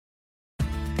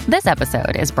This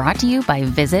episode is brought to you by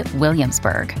Visit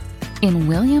Williamsburg. In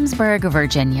Williamsburg,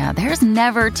 Virginia, there's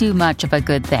never too much of a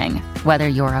good thing. Whether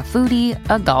you're a foodie,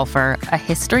 a golfer, a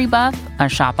history buff, a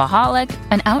shopaholic,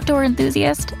 an outdoor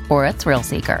enthusiast, or a thrill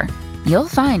seeker, you'll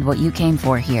find what you came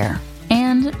for here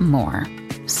and more.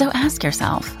 So ask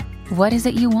yourself, what is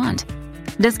it you want?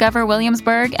 Discover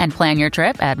Williamsburg and plan your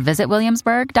trip at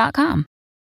visitwilliamsburg.com.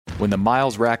 When the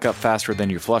miles rack up faster than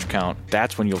your flush count,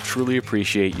 that's when you'll truly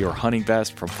appreciate your hunting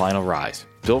vest from Final Rise.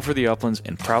 Built for the uplands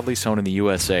and proudly sewn in the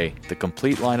USA, the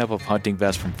complete lineup of hunting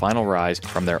vests from Final Rise,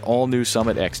 from their all-new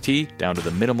Summit XT down to the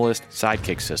minimalist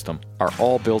Sidekick system, are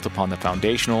all built upon the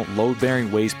foundational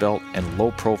load-bearing waist belt and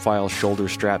low-profile shoulder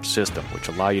strap system, which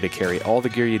allow you to carry all the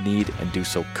gear you need and do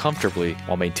so comfortably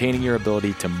while maintaining your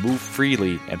ability to move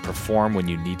freely and perform when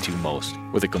you need to most.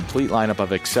 With a complete lineup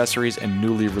of accessories and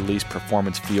newly released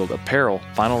performance field apparel,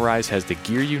 Final Rise has the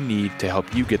gear you need to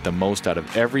help you get the most out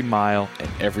of every mile and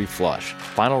every flush.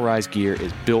 Final Rise gear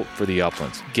is built for the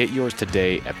uplands. Get yours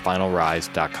today at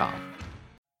finalrise.com.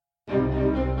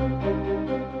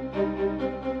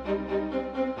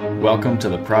 Welcome to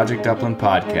the Project Upland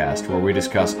podcast, where we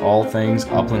discuss all things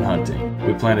upland hunting.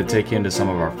 We plan to take you into some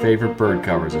of our favorite bird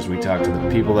covers as we talk to the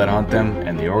people that hunt them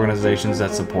and the organizations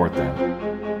that support them.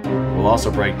 We'll also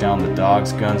break down the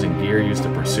dogs, guns, and gear used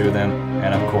to pursue them,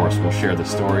 and of course, we'll share the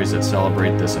stories that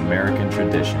celebrate this American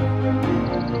tradition.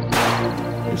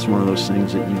 It's one of those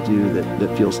things that you do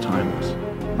that feels timeless.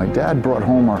 My dad brought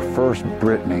home our first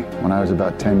Brittany when I was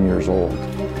about 10 years old.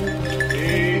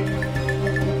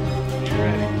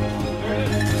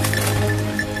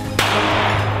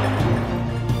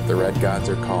 The red gods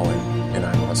are calling, and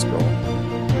I must go.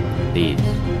 These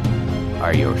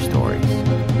are your stories.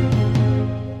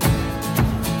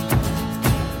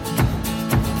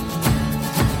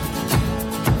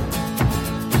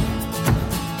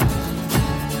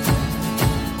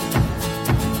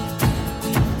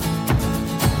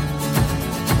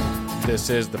 This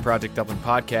is the Project Upland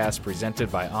podcast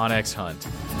presented by onX Hunt.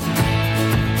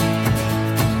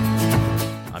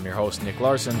 I'm your host, Nick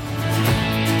Larson.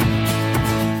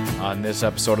 On this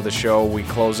episode of the show, we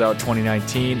close out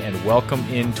 2019 and welcome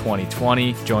in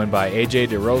 2020, joined by AJ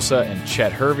DeRosa and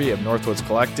Chet Hervey of Northwoods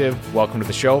Collective. Welcome to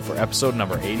the show for episode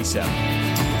number 87.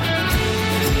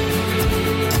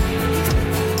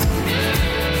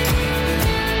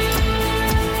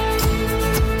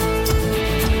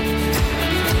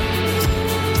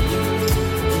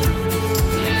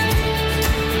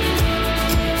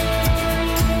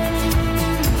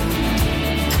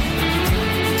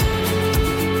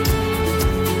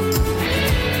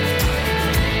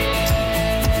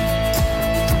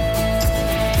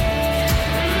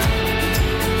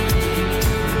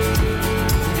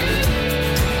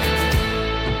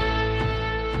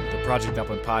 Project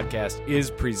Upland podcast is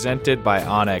presented by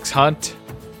onX Hunt,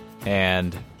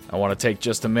 and I want to take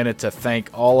just a minute to thank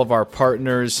all of our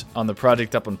partners on the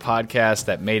Project Upland podcast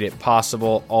that made it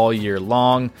possible all year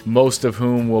long, most of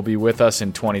whom will be with us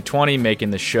in 2020,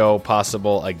 making the show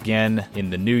possible again in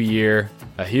the new year.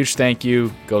 A huge thank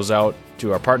you goes out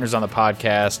to our partners on the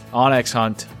podcast: onX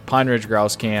Hunt, Pine Ridge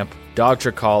Grouse Camp,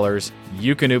 Dogtra Callers,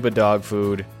 Eukanuba Dog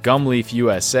Food, Gumleaf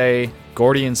USA,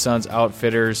 Gordy & Sons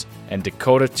Outfitters, and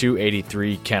Dakota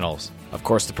 283 Kennels. Of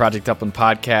course, the Project Upland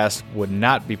podcast would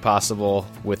not be possible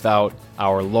without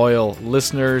our loyal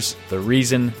listeners, the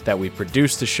reason that we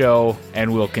produce the show,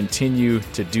 and will continue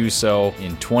to do so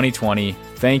in 2020.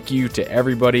 Thank you to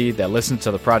everybody that listens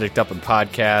to the Project Upland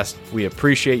podcast. We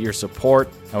appreciate your support,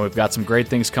 and we've got some great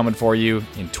things coming for you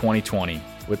in 2020.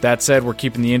 With that said, we're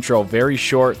keeping the intro very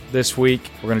short this week.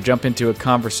 We're going to jump into a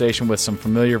conversation with some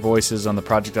familiar voices on the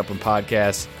Project Upland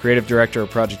podcast. Creative Director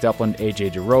of Project Upland,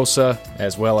 AJ DeRosa,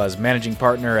 as well as Managing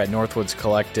Partner at Northwoods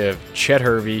Collective, Chet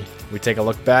Hervey. We take a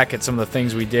look back at some of the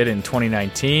things we did in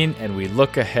 2019, and we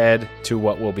look ahead to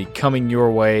what will be coming your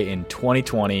way in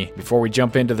 2020. Before we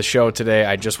jump into the show today,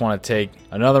 I just want to take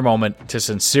another moment to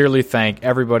sincerely thank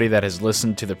everybody that has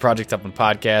listened to the Project Upland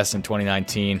podcast in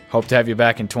 2019. Hope to have you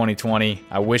back in 2020.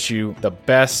 I wish you the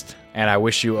best, and I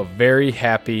wish you a very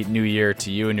happy new year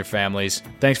to you and your families.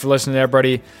 Thanks for listening,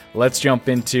 everybody. Let's jump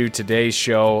into today's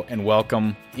show and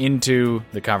welcome into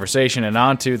the conversation and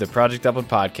onto the Project Upland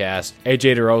podcast,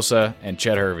 AJ DeRosa and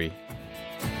Chet Hervey.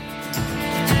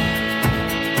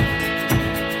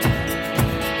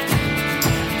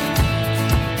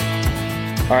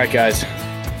 All right, guys,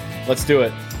 let's do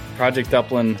it. Project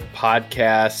Upland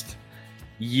podcast,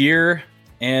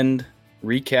 year-end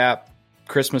recap,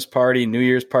 Christmas party, New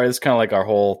Year's party. This is kind of like our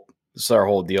whole This is our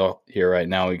whole deal here right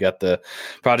now. We got the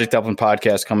Project Upland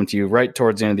podcast coming to you right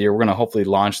towards the end of the year. We're going to hopefully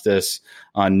launch this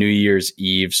on New Year's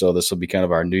Eve. So this will be kind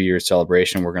of our New Year's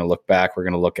celebration. We're going to look back. We're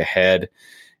going to look ahead.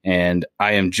 And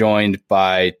I am joined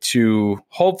by two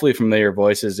hopefully familiar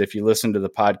voices. If you listen to the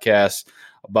podcast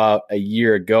about a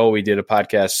year ago, we did a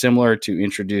podcast similar to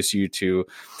introduce you to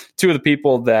two of the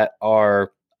people that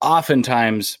are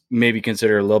oftentimes maybe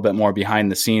consider a little bit more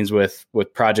behind the scenes with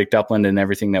Project Upland and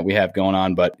everything that we have going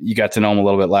on. But you got to know them a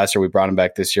little bit last year. We brought them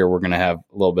back this year. We're going to have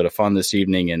a little bit of fun this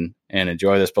evening and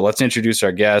enjoy this. But let's introduce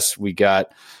our guests. We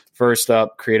got first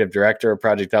up, creative director of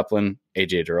Project Upland,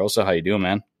 AJ DeRosa. How you doing,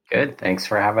 man? Good. Thanks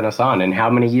for having us on. And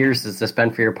how many years has this been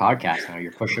for your podcast now?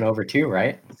 You're pushing over 2,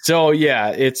 right? So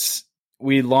yeah,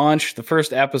 we launched, the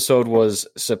first episode was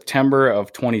September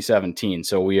of 2017.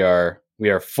 So we are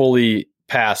fully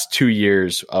past 2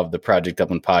 years of the Project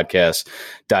Upland podcast,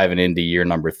 diving into year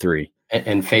number 3.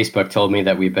 And Facebook told me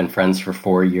that we've been friends for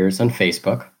 4 years on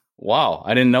Facebook. Wow.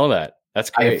 I didn't know that. That's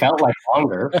great. I felt like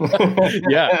longer.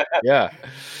 Yeah.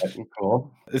 That'd be cool.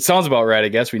 It sounds about right. I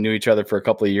guess we knew each other for a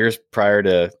couple of years prior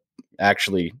to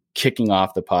actually kicking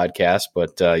off the podcast.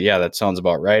 But yeah, that sounds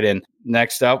about right. And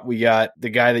next up, we got the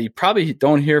guy that you probably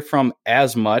don't hear from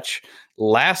as much.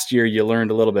 Last year, you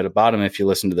learned a little bit about him if you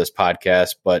listen to this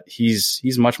podcast, but he's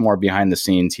much more behind the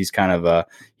scenes. He's kind of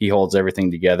he holds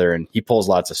everything together and he pulls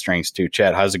lots of strings too.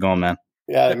 Chad, how's it going, man?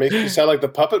 Yeah, it makes me sound like the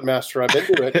puppet master. I've been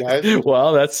to it, guys.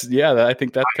 Well, I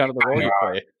think that's kind of the role you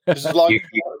play. Just as long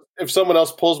if someone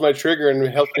else pulls my trigger and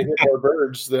helps me hit more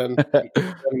birds, then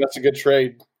that's a good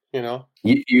trade. You know,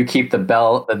 you keep the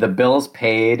bills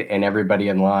paid and everybody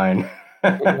in line.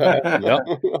 Yep.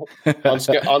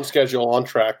 on schedule, on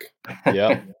track.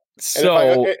 Yeah. So,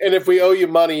 and if we owe you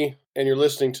money and you're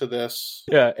listening to this,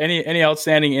 yeah, any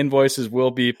outstanding invoices will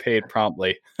be paid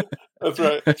promptly. That's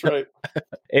right.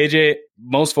 AJ,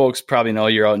 most folks probably know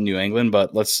you're out in New England,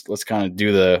 but let's kind of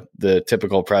do the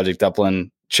typical Project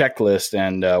Upland checklist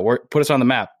and put us on the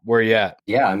map. Where are you at?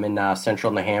 Yeah, I'm in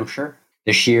central New Hampshire.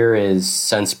 This year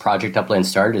since Project Upland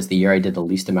started, is the year I did the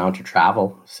least amount of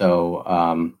travel.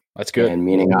 So that's good. And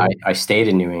meaning I stayed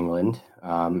in New England,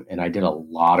 and I did a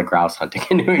lot of grouse hunting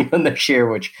in New England this year,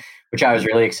 which I was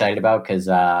really excited about because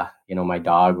my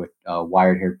dog with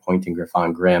wire-haired pointing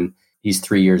Griffon Grim, he's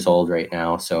 3 years old right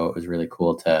now, so it was really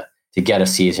cool to get a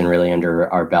season really under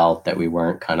our belt that we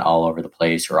weren't kind of all over the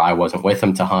place, or I wasn't with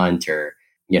him to hunt, or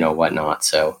whatnot.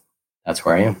 So that's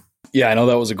where I am. Yeah, I know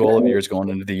that was a goal of yours going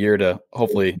into the year to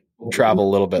hopefully travel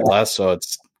a little bit less. So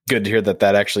it's good to hear that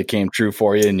actually came true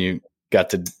for you, and you got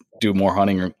to do more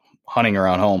hunting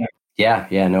around home.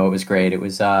 Yeah, no, it was great. It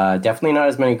was definitely not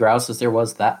as many grouse as there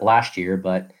was that last year,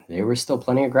 but there were still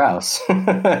plenty of grouse.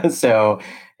 So,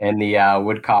 and the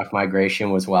woodcock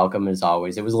migration was welcome as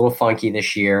always. It was a little funky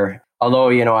this year, although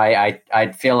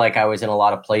I feel like I was in a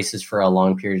lot of places for a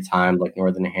long period of time, like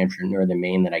northern New Hampshire, northern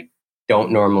Maine, that I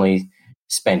don't normally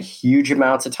spend huge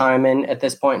amounts of time in at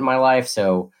this point in my life.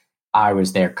 So I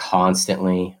was there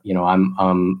constantly.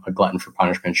 I'm a glutton for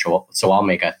punishment, so I'll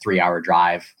make a 3-hour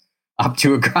drive up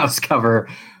to a grouse cover,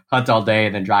 hunt all day,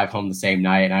 and then drive home the same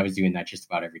night. And I was doing that just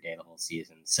about every day the whole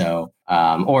season. So,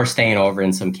 or staying over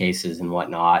in some cases and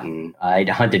whatnot. And I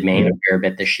hunted Maine a fair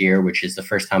bit this year, which is the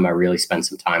first time I really spent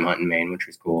some time hunting Maine, which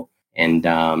was cool. And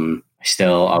I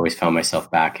still always found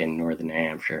myself back in northern New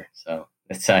Hampshire. So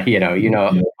it's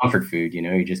comfort food.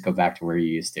 You just go back to where you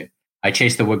used to. I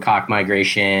chased the woodcock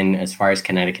migration as far as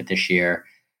Connecticut this year.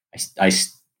 I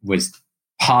was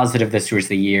positive this was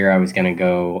the year I was going to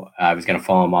go. I was going to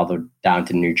follow them all the way down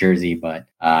to New Jersey, but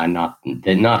not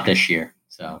this year.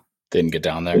 So didn't get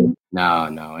down there.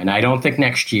 No, and I don't think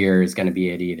next year is going to be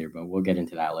it either. But we'll get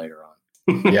into that later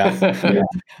on. Yeah.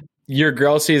 Your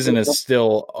grouse season is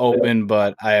still open,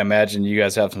 but I imagine you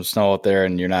guys have some snow out there,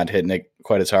 and you're not hitting it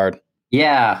quite as hard.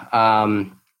 Yeah.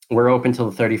 We're open till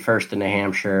the 31st in New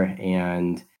Hampshire,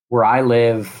 and where I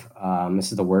live, this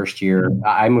is the worst year.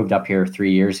 I moved up here 3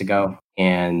 years ago,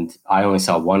 and I only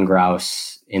saw one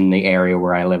grouse in the area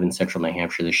where I live in central New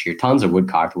Hampshire this year. Tons of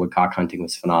woodcock. The woodcock hunting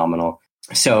was phenomenal.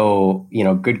 So,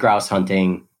 good grouse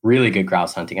hunting, really good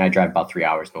grouse hunting. I drive about 3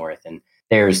 hours north, and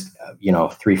there's,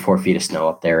 3-4 feet of snow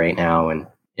up there right now, and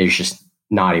it's just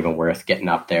not even worth getting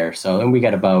up there. So, and we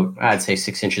got about, I'd say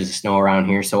 6 inches of snow around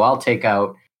here. So I'll take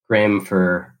out Grim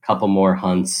for a couple more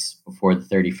hunts before the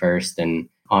 31st. And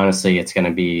honestly, it's going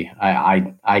to be,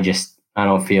 I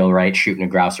don't feel right shooting a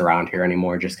grouse around here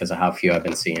anymore just because of how few I've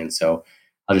been seeing. So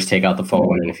I'll just take out the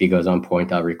phone, and if he goes on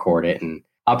point, I'll record it, and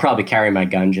I'll probably carry my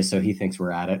gun just so he thinks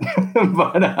we're at it.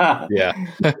 But yeah,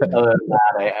 other than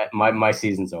that, my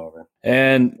season's over.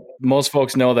 And most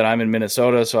folks know that I'm in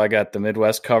Minnesota, so I got the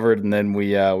Midwest covered, and then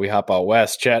we hop out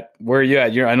west. Chet, where are you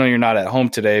at? I know you're not at home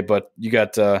today, but you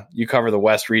cover the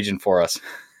West region for us.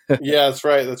 Yeah, that's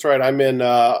right. That's right. I'm in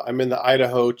the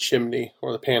Idaho Chimney,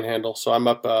 or the Panhandle. So I'm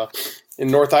up in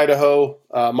North Idaho,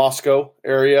 Moscow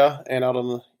area, and out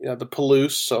on the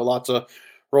Palouse. So lots of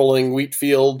rolling wheat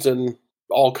fields and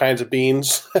all kinds of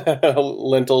beans,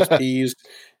 lentils, peas,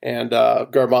 and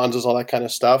garbanzos, all that kind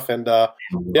of stuff. And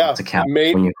lots of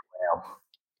California quail.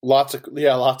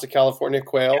 Lots of California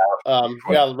quail.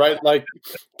 Right. Like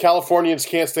Californians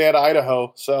can't stay out of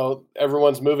Idaho, so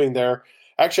everyone's moving there.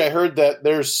 Actually, I heard that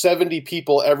there's 70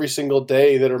 people every single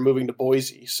day that are moving to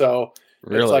Boise. So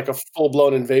really? It's like a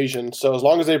full-blown invasion. So as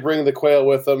long as they bring the quail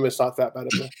with them, it's not that bad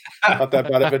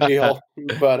of a deal.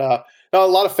 But no, a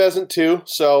lot of pheasant too.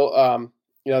 So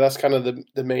that's kind of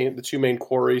the two main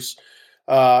quarries.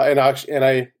 And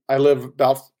I live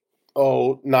about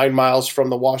 9 miles from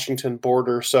the Washington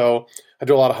border, so I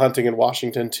do a lot of hunting in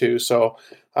Washington too. So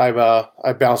I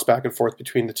bounce back and forth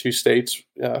between the two states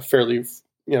fairly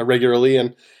regularly.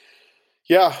 And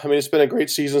yeah, I mean, it's been a great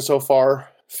season so far.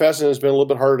 Pheasant has been a little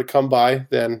bit harder to come by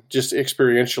than just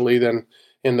experientially than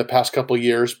in the past couple of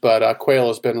years, but quail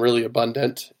has been really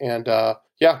abundant. And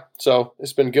so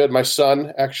it's been good. My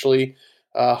son actually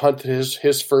hunted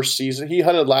his first season. He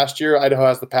hunted last year. Idaho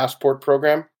has the passport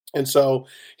program. And so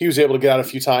he was able to get out a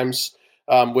few times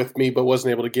with me, but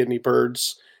wasn't able to get any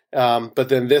birds. But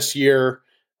then this year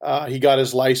he got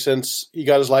his license.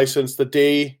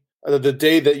 The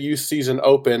day that youth season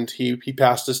opened, he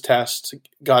passed his test,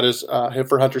 got his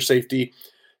for hunter safety,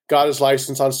 got his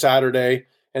license on Saturday,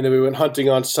 and then we went hunting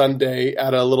on Sunday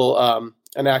at a little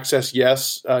an Access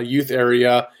Yes youth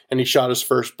area, and he shot his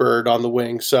first bird on the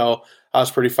wing. So I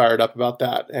was pretty fired up about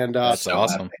that. And that's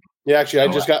awesome. Yeah,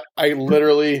 actually, I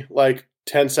literally like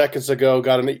 10 seconds ago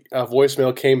got a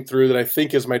voicemail came through that I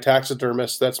think is my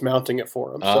taxidermist that's mounting it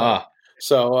for him.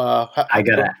 So I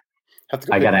gotta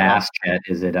ask, Chet,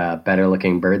 is it a better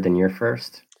looking bird than your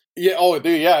first? Yeah. Oh,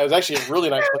 dude. Yeah, it's actually a really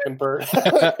nice looking bird.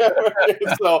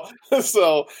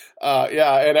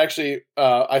 And actually,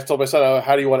 I told my son,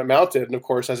 "How do you want it mounted?" And of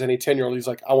course, as any 10-year-old, he's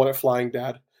like, "I want it flying,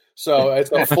 Dad." So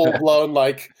it's a full blown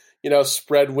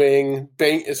spread wing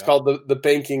bank. It's called the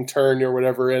banking turn or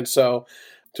whatever. And so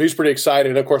he's pretty excited.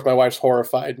 And of course, my wife's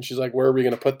horrified, and she's like, "Where are we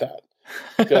going to put that?"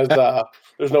 Because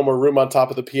there's no more room on top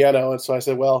of the piano. And so I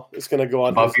said, well, it's going to go on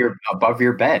above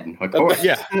your bed. Of course.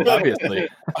 Yeah, obviously.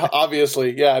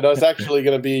 Obviously. Yeah. No, it's actually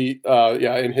going to be,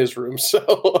 in his room.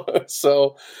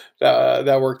 So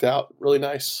that worked out really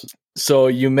nice. So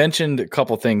you mentioned a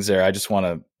couple things there. I just want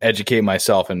to educate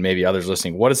myself and maybe others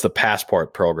listening. What is the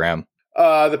passport program?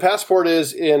 The passport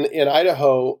is in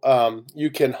Idaho. You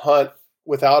can hunt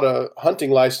without a hunting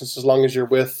license as long as you're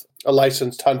with a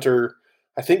licensed hunter,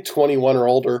 I think 21 or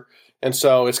older. And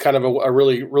so it's kind of a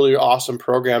really, really awesome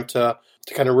program to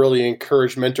kind of really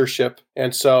encourage mentorship.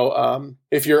 And so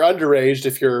if you're underage,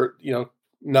 if you're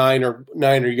 9 or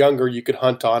younger, you could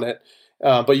hunt on it,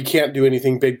 but you can't do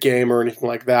anything big game or anything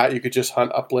like that. You could just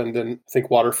hunt upland and I think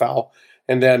waterfowl.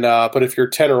 And then, but if you're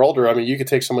 10 or older, I mean, you could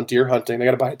take someone deer hunting. They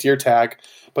got to buy a deer tag,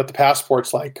 but the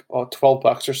passport's like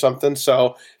 $12 or something.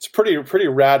 So it's a pretty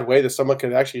rad way that someone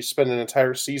could actually spend an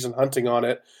entire season hunting on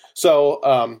it. So,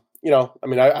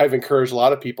 I've encouraged a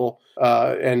lot of people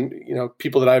and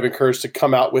people that I've encouraged to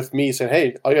come out with me saying,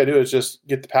 hey, all you gotta do is just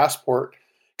get the passport.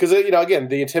 Because, again,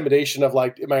 the intimidation of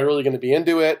like, am I really going to be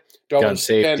into it? Gun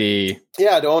safety.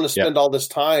 Don't want to spend all this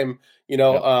time,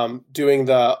 doing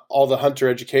all the hunter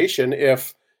education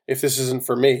if this isn't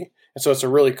for me. And so it's a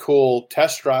really cool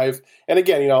test drive. And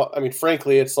again,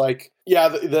 frankly, it's like,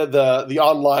 the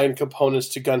online components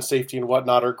to gun safety and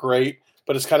whatnot are great.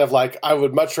 But it's kind of like I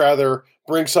would much rather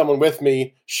bring someone with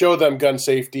me, show them gun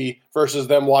safety versus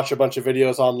them watch a bunch of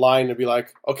videos online and be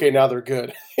like, okay, now they're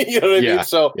good. You know what I mean?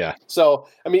 So,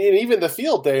 and even the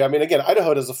field day, again,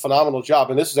 Idaho does a phenomenal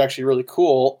job. And this is actually really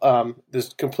cool.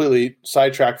 This completely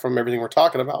sidetracked from everything we're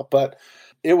talking about, but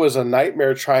it was a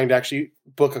nightmare trying to actually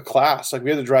book a class. Like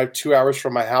we had to drive 2 hours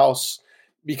from my house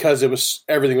because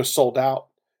everything was sold out.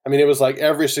 It was like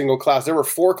every single class. There were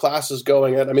 4 classes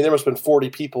going. There must have been 40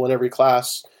 people in every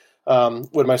class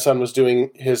when my son was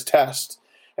doing his test.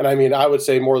 And I would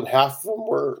say more than half of them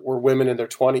were women in their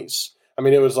 20s.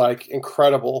 It was like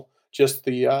incredible, just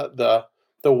the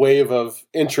wave of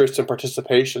interest and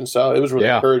participation. So it was really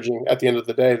encouraging at the end of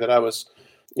the day that I was,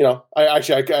 I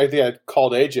think I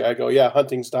called AJ. I go, yeah,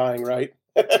 hunting's dying, right?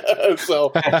 But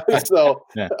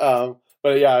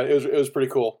it was pretty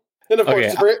cool. And of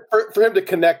course, for him to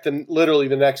connect and literally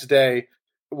the next day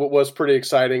was pretty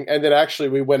exciting. And then actually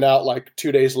we went out like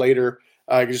 2 days later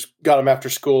I just got them after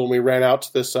school, and we ran out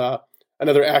to this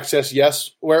another Access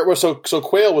Yes, where it was so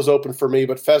quail was open for me,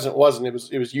 but pheasant wasn't.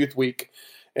 It was youth week,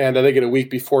 and they get a week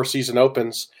before season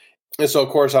opens. And so, of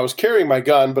course, I was carrying my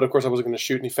gun, but of course I wasn't going to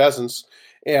shoot any pheasants.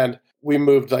 And we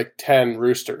moved like 10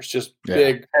 roosters, just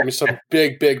big, some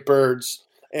big birds,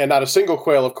 and not a single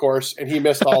quail, of course. And he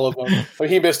missed all of them.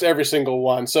 He missed every single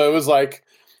one. So it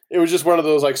was just one of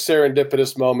those like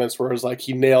serendipitous moments where it was like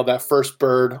he nailed that first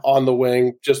bird on the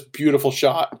wing, just beautiful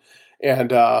shot. And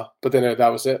but then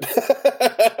that was it.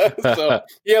 So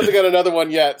he hasn't got another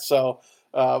one yet. So,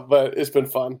 but it's been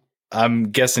fun. I'm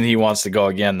guessing he wants to go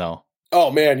again, though. Oh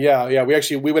man, yeah.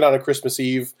 We went on a Christmas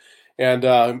Eve and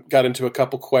got into a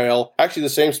couple quail. Actually, the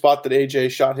same spot that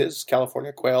AJ shot his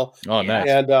California quail. Oh, nice.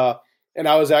 And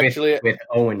I was actually with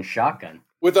Owen's shotgun.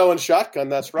 With Owen's shotgun,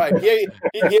 that's right. He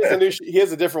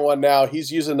has a different one now.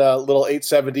 He's using a little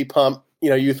 870 pump,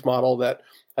 youth model that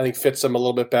I think fits him a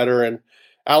little bit better. And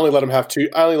I only let him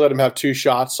have two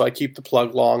shots, so I keep the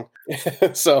plug long.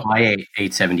 So my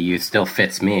 870 youth still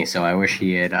fits me, so I wish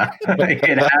he had had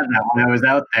that when I was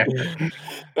out there.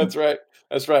 That's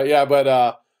right. Yeah,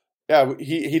 but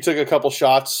he took a couple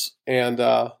shots, and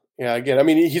again, I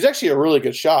mean, he's actually a really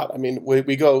good shot. I mean,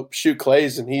 we go shoot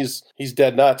clays, and he's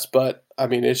dead nuts, but I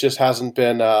mean, it just hasn't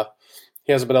been.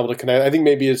 He hasn't been able to connect. I think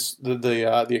maybe it's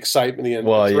the excitement, the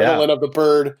adrenaline of the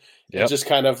bird. Yep. It's just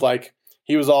kind of like.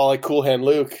 He was all like Cool Hand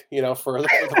Luke, for the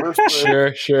first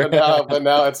bird. Sure. But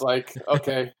now it's like,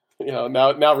 okay,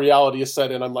 now reality is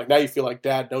set in. I'm like, now you feel like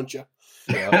dad, don't you?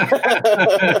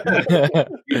 Yeah.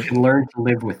 You can learn to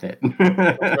live with it.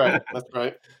 That's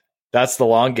right. That's the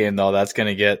long game, though. That's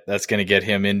gonna get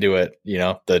him into it.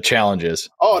 The challenges.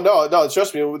 Oh no!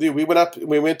 Trust me. We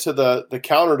went to the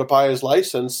counter to buy his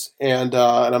license, and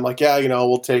I'm like,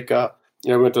 we'll take.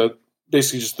 We went to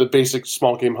basically just the basic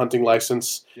small game hunting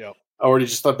license. Yeah. Already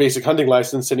just the basic hunting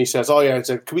license, and he says, "Oh yeah," I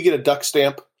said, "Can we get a duck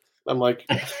stamp?" I'm like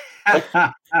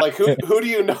who do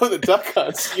you know that duck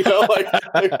hunts? Like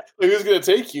who's going to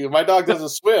take you? My dog doesn't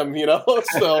swim,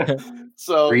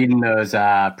 So reading those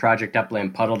Project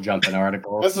Upland puddle jumping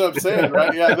articles. That's what I'm saying,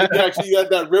 right? Yeah, actually, you had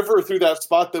that river through that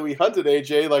spot that we hunted,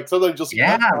 AJ. Like sometimes just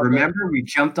remember we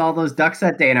jumped all those ducks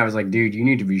that day, and I was like, dude, you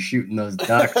need to be shooting those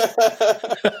ducks.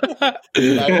 but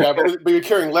you're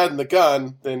carrying lead in the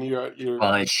gun, then you're.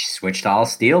 Well, it switched all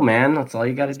steel, man. That's all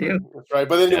you got to do. That's right.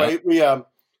 But anyway, we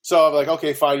So I'm like,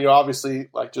 okay, fine. Obviously,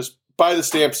 like, just buy the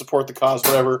stamp, support the cause,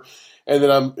 whatever. And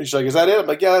then she's like, is that it? I'm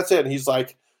like, yeah, that's it. And he's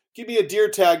like, give me a deer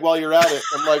tag while you're at it.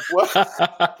 I'm like,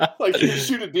 what? Like, you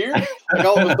shoot a deer? Like,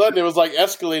 all of a sudden, it was like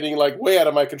escalating, like way out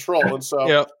of my control. And so,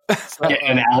 get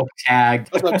an elk tag.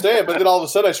 That's what I'm saying. But then all of a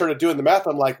sudden, I started doing the math.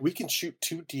 I'm like, we can shoot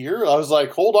 2 deer. I was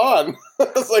like, hold on.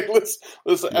 I was like, let's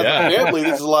as a family,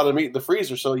 this is a lot of meat in the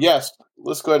freezer. So yes,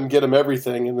 let's go ahead and get them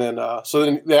everything. And then, so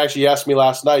then they actually asked me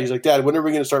last night. He's like, Dad, when are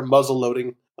we going to start muzzle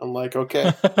loading? I'm like,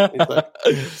 okay.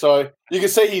 So you can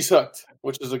say he's hooked,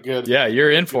 which is a good. Yeah,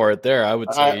 you're in for it there. I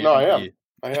would say.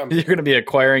 I am. You're going to be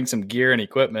acquiring some gear and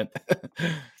equipment.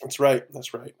 That's right.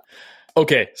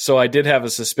 Okay, so I did have a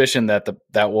suspicion that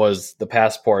that was the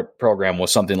passport program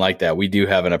was something like that. We do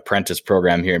have an apprentice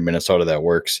program here in Minnesota that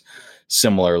works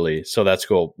similarly, so that's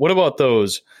cool. What about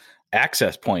those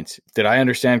access points? Did I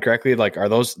understand correctly? Like, are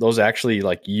those actually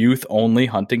like youth only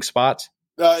hunting spots?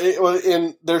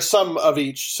 There's some of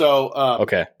each. So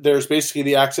okay, there's basically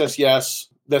the Access Yes.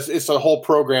 It's a whole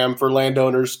program for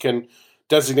landowners can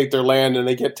designate their land and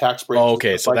they get tax breaks. Oh,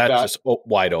 okay, so that's just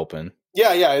wide open.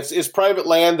 Yeah, it's private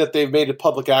land that they've made it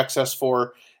public access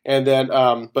for, and then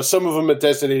but some of them are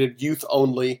designated youth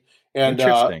only, and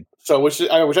so which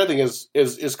I think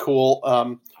is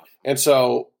cool. And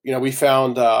so we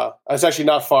found it's actually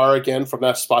not far again from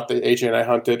that spot that AJ and I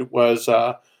hunted was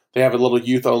they have a little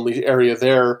youth only area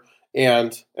there,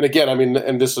 and again, I mean,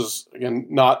 and this is again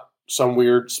not some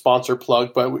weird sponsor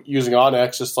plug, but using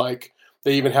Onyx, it's like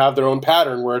they even have their own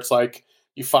pattern where it's like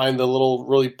you find the little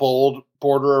really bold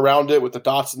border around it with the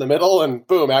dots in the middle, and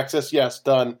boom, Access Yes,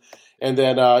 done. And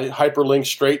then hyperlink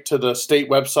straight to the state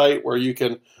website where you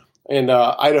can, and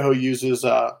Idaho uses,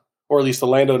 or at least the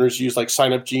landowners use like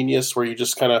Sign Up Genius, where you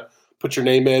just kind of put your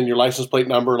name in, your license plate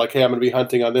number, like, hey, I'm going to be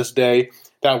hunting on this day.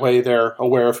 That way they're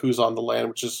aware of who's on the land,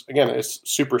 which is, again, it's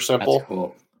super simple. That's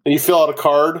cool. And you fill out a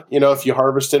card, if you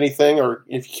harvest anything or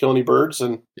if you kill any birds,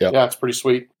 and yeah, it's pretty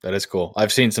sweet. That is cool.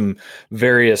 I've seen some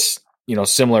various,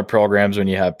 similar programs when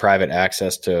you have private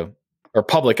access to or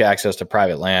public access to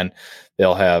private land.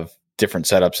 They'll have different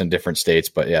setups in different states,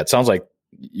 but yeah, it sounds like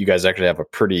you guys actually have a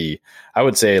pretty, I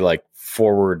would say, like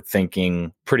forward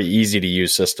thinking, pretty easy to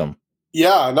use system.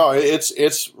 Yeah, no,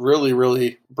 it's really,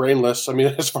 really brainless. I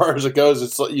mean, as far as it goes,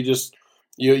 it's you just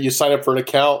You sign up for an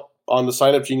account on the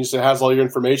Sign Up Genius. It has all your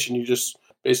information. You just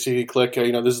basically click,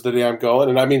 this is the day I'm going.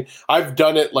 And I mean, I've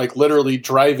done it like literally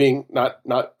driving, not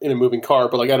in a moving car,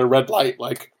 but like at a red light,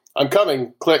 like I'm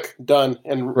coming, click, done,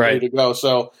 and ready to go.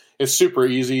 So it's super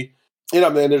easy.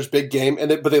 And then there's big game,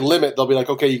 but they limit. They'll be like,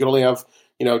 okay, you can only have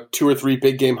 2 or 3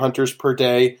 big game hunters per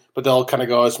day, but they'll kind of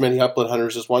go as many upland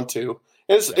hunters as want to.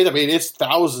 And it's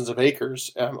thousands of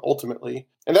acres ultimately,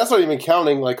 and that's not even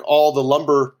counting like all the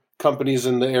lumber companies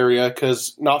in the area,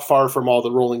 because not far from all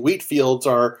the rolling wheat fields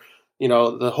are,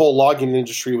 the whole logging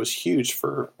industry was huge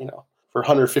for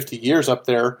 150 years up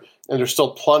there, and there's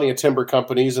still plenty of timber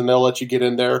companies, and they'll let you get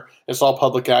in there. It's all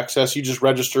public access. You just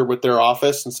register with their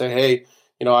office and say, hey,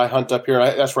 I hunt up here.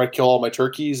 That's where I kill all my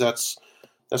turkeys. That's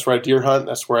where I deer hunt.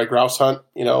 That's where I grouse hunt,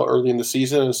 early in the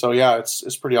season. And so, yeah,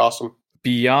 it's pretty awesome.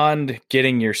 Beyond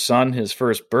getting your son his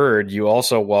first bird, you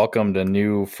also welcomed a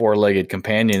new 4-legged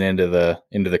companion into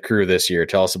the crew this year.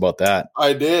 Tell us about that.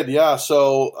 I did, yeah.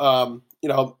 So,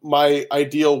 my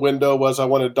ideal window was I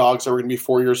wanted dogs that were going to be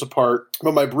 4 years apart.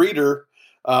 But my breeder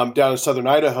down in southern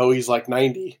Idaho, he's like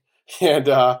 90.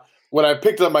 And when I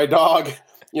picked up my dog,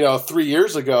 3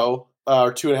 years ago,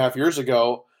 or 2.5 years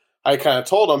ago, I kind of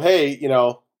told him, hey,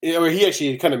 he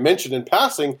actually kind of mentioned in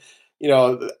passing,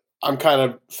 I'm kind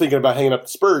of thinking about hanging up the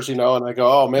spurs, and I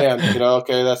go, oh man,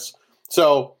 okay, that's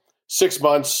so 6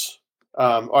 months,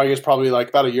 or I guess probably like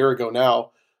about a year ago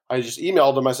now, I just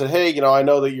emailed him. I said, hey, I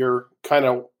know that you're kind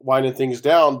of winding things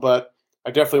down, but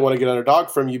I definitely want to get another dog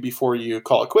from you before you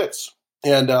call it quits.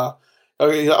 And,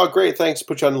 okay, oh, great, thanks,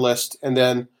 put you on the list. And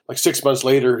then like 6 months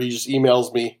later, he just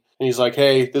emails me. And he's like,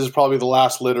 hey, this is probably the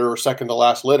last litter or second to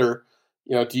last litter.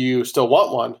 Do you still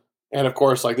want one? And of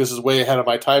course, like this is way ahead of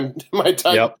my time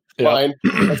Yep. line.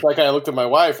 It's like I looked at my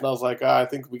wife and I was like, I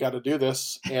think we got to do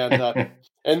this. And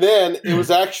and then it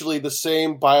was actually the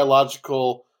same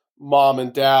biological mom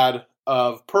and dad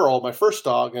of Pearl, my first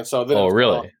dog. And so then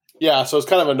really? Yeah. So it's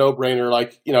kind of a no-brainer.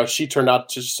 Like, she turned out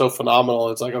just so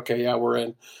phenomenal. It's like, okay, yeah, we're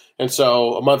in. And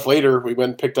so a month later, we went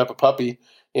and picked up a puppy.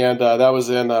 And that was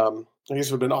in I guess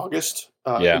it would have been August,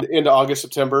 into August,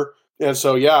 September. And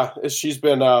so, yeah, it's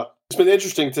been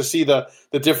interesting to see the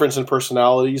difference in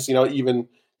personalities, even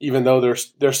though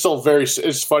they're still very,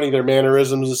 it's funny, their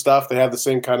mannerisms and stuff, they have the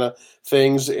same kind of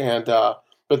things. And,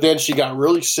 but then she got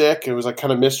really sick. It was like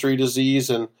kind of mystery disease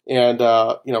and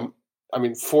 4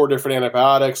 different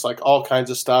antibiotics, like all kinds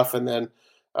of stuff. And then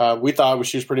we thought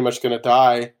she was pretty much going to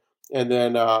die. And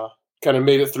then kind of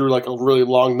made it through like a really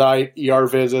long night, ER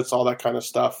visits, all that kind of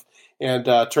stuff. And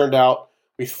turned out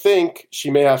we think she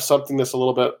may have something that's a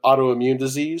little bit autoimmune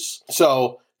disease.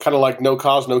 So kind of like no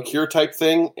cause, no cure type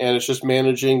thing. And it's just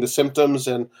managing the symptoms.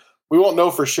 And we won't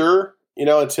know for sure,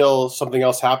 until something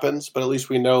else happens. But at least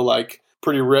we know like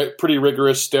pretty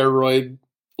rigorous steroid,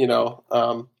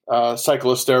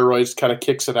 cycle of steroids kind of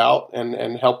kicks it out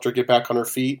and helped her get back on her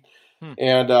feet.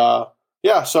 And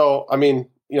so, I mean,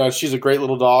 she's a great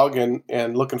little dog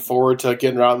and looking forward to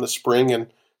getting her out in the spring and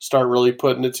start really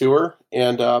putting it to her.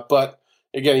 And, but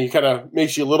again, you kind of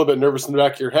makes you a little bit nervous in the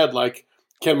back of your head. Like,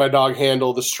 can my dog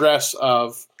handle the stress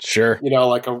of,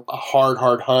 like a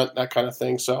hard hunt, that kind of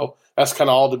thing. So that's kind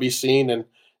of all to be seen. And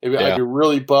I'd be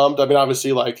really bummed. I mean,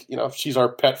 obviously like, she's our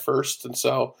pet first. And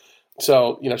so,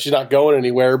 she's not going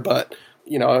anywhere, but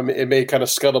it may kind of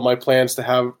scuttle my plans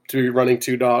to be running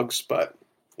 2 dogs, but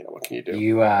what can you do?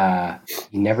 You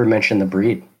never mentioned the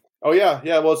breed. Oh yeah.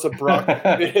 Well, it's a Brock.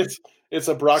 it's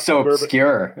a Brock. So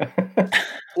obscure.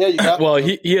 Yeah, you got. Well,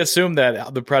 he assumed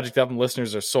that the Project Upland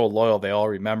listeners are so loyal they all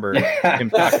remember him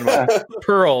talking about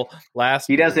Pearl last.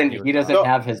 He doesn't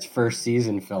have his first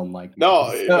season film like no.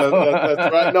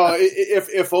 That's right. No,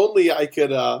 if only I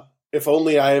could. If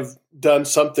only I have done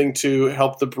something to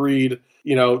help the breed,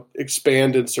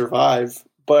 expand and survive.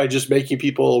 By just making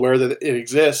people aware that it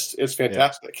exists, it's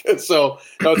fantastic. Yeah. So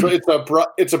no,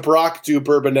 it's a Brock du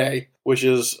Bourbonnais, which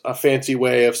is a fancy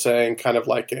way of saying kind of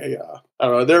like a I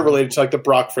don't know. They're related to like the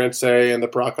Brock Francais and the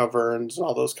Brock Auvergnes and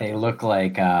all those. They look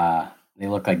like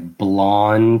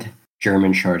blonde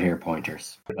German short hair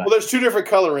pointers. Well, there's 2 different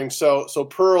colorings. So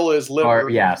Pearl is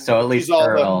liver. So at least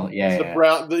Pearl. The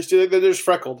brown. They're just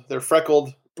freckled. They're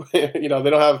freckled. They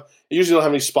usually don't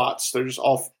have any spots. They're just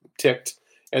all ticked.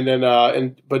 And then,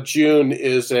 but June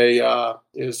is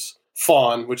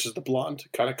fawn, which is the blonde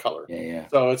kind of color. Yeah.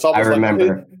 So it's almost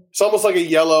it's almost like a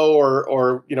yellow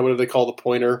or what do they call the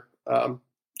pointer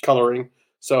coloring.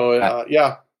 So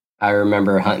I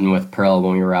remember hunting with Pearl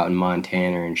when we were out in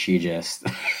Montana, and she just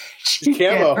she'd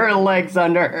get her legs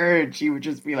under her, and she would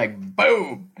just be like,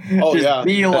 boom!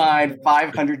 Beeline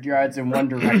 500 yards in one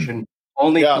direction,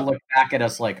 only to look back at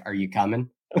us like, "Are you coming?"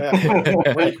 Yeah.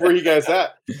 Where you guys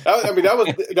at? I mean,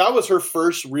 that was her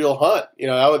first real hunt. You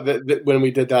know, when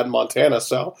we did that in Montana.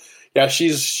 So yeah,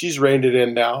 she's reined it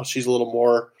in now. She's a little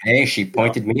more. Hey, she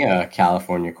pointed me a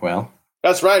California quail.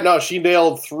 That's right. No, she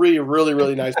nailed 3 really,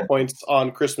 really nice points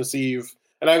on Christmas Eve,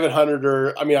 and I haven't hunted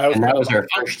her. I mean, that was her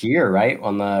first year, right?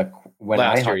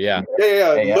 Last year, yeah.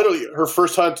 Yeah. Literally, her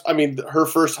first hunt. I mean, her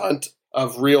first hunt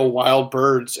of real wild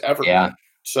birds ever. Yeah.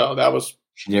 So that was.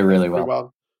 She did really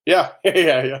well. Yeah.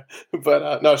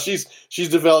 But no, she's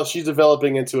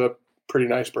developing into a pretty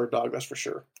nice bird dog. That's for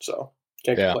sure. So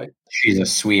can't complain. She's a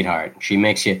sweetheart. She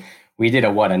makes you. We did a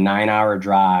 9-hour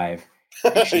drive.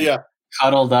 Yeah.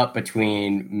 Cuddled up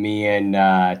between me and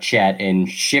Chet and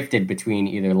shifted between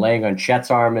either laying on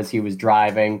Chet's arm as he was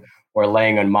driving or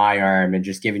laying on my arm and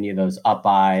just giving you those up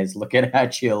eyes, looking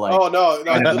at you like. Oh no!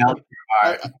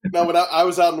 When I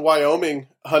was out in Wyoming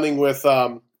hunting with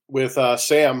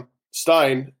Sam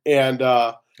Stein and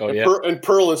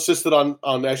Pearl insisted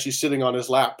on actually sitting on his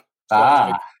lap.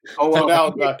 So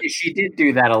she did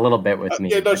do that a little bit with me.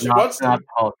 Yeah, no, she wants to. Not the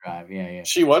whole drive. Yeah.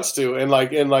 She wants to,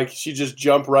 and she just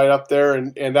jumped right up there,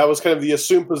 and that was kind of the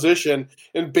assumed position.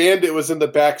 And Bandit was in the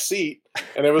back seat,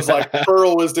 and it was like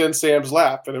Pearl was in Sam's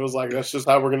lap, and it was like that's just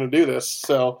how we're going to do this.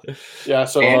 So, yeah.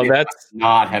 So that's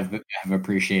not have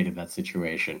appreciated that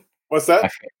situation. What's that?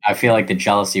 I feel like the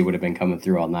jealousy would have been coming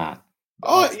through on that.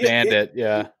 Oh, Bandit,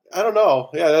 yeah. I don't know.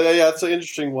 Yeah, that's an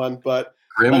interesting one, but.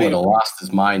 Grim would have lost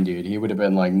his mind, dude. He would have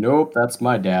been like, "Nope, that's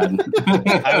my dad."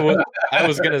 I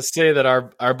was gonna say that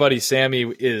our buddy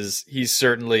Sammy he's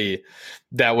certainly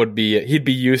he'd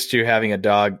be used to having a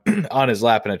dog on his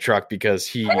lap in a truck because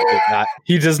he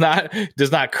does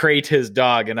not crate his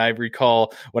dog. And I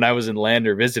recall when I was in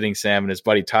Lander visiting Sam and his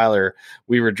buddy Tyler,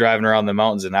 we were driving around the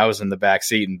mountains and I was in the back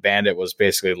seat and Bandit was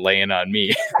basically laying on me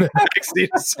in the back seat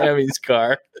of Sammy's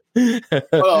car. And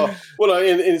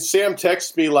Sam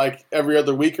texts me like every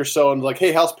other week or so and like,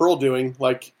 "Hey, how's Pearl doing?"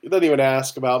 Like, he doesn't even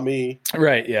ask about me.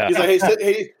 Right? Yeah. He's like,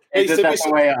 "Hey, Isn't that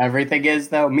the way everything is,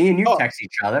 though? Me and you text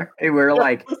each other. Hey, we're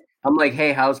like, I'm like,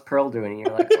 "Hey, how's Pearl doing?" And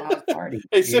you're like, "Oh, how's Party?"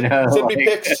 Hey, send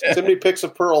me pics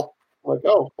of Pearl. I'm like,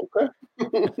 oh,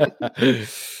 okay.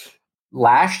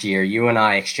 Last year, you and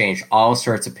I exchanged all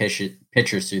sorts of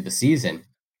pictures through the season.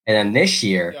 And then this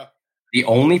year, the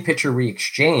only picture we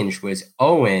exchanged was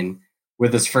Owen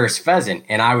with his first pheasant.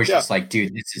 And I was just like,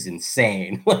 dude, this is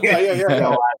insane.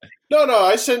 No,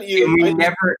 I sent you.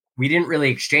 We didn't really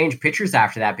exchange pictures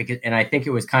after that and I think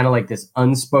it was kind of like this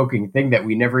unspoken thing that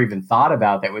we never even thought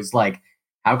about. That was like,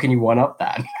 how can you one up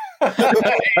that?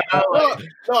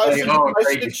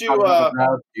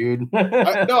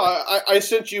 I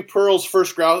sent you Pearl's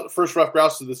first rough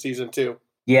grouse of the season too.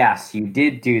 Yes, you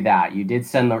did do that. You did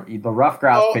send the rough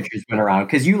grouse pictures went around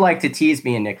because you like to tease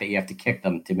me and Nick that you have to kick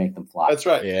them to make them fly. That's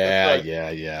right.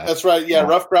 Yeah. That's right. Yeah,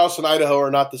 rough grouse and Idaho are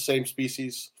not the same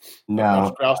species.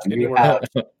 No,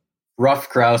 rough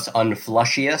grouse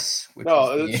unflushious.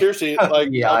 No, seriously, like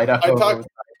Idaho.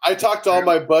 I talked to all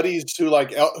my buddies who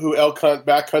elk hunt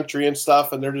backcountry and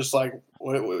stuff, and they're just like,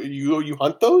 "You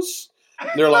hunt those?"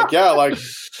 And they're like, "Yeah, like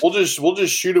we'll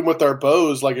just shoot them with our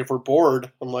bows, like if we're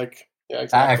bored." I'm like, "Yeah,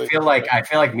 exactly." I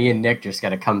feel like me and Nick just got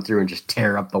to come through and just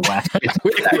tear up the west.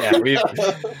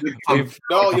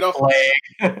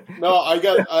 No, I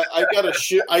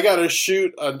got to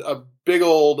shoot a big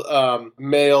old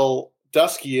male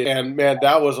dusky, and man,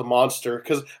 that was a monster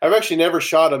because I've actually never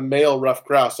shot a male rough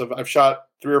grouse. I've shot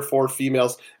 3 or 4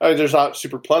 females. I mean, there's not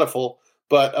super plentiful,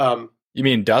 but you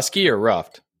mean dusky or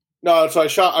ruffed? No, so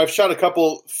I've shot a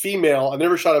couple female. I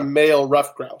never shot a male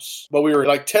rough grouse, but we were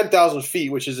like 10,000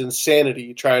 feet, which is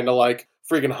insanity. Trying to like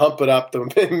freaking hump it up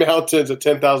the mountains at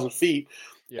 10,000 feet,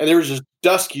 and there was just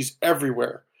duskies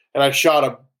everywhere. And I shot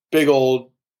a big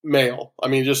old male. I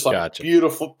mean, just like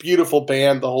beautiful, beautiful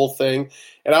band, the whole thing.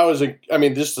 And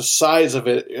just the size of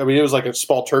it. I mean, it was like a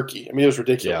small turkey. I mean, it was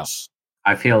ridiculous.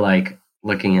 I feel like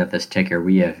looking at this ticker,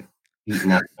 we have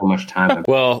eaten up so much time.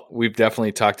 Well, we've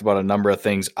definitely talked about a number of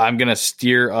things. I'm going to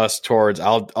steer us towards,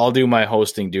 I'll do my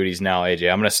hosting duties now,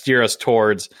 AJ. I'm going to steer us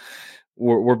towards,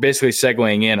 we're basically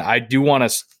segueing in. I do want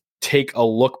to take a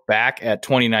look back at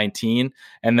 2019,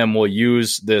 and then we'll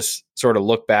use this sort of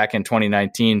look back in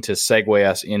 2019 to segue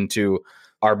us into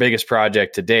our biggest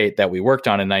project to date that we worked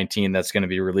on in 19 that's going to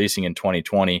be releasing in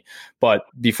 2020. But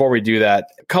before we do that,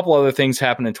 a couple other things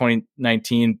happened in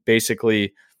 2019.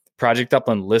 Basically, Project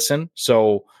Upland Listen.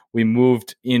 So we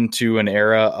moved into an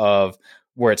era of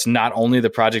where it's not only the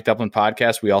Project Upland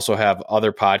podcast, we also have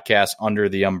other podcasts under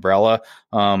the umbrella.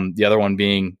 The other one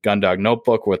being Gundog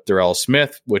Notebook with Darrell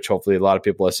Smith, which hopefully a lot of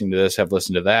people listening to this have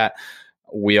listened to that.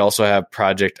 We also have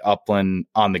Project Upland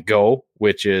on the Go,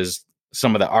 which is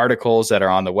some of the articles that are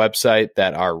on the website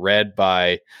that are read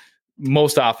by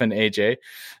most often AJ.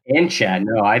 And Chad.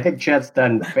 No, I think Chad's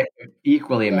done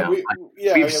equally amount.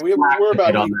 We're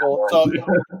about equal. So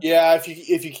yeah,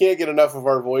 if you can't get enough of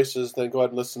our voices, then go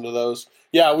ahead and listen to those.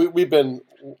 Yeah, we've been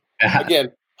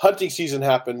again, hunting season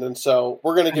happened, and so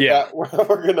we're gonna get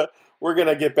back. We're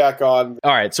gonna get back on.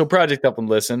 All right, so Project Up and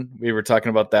Listen. We were talking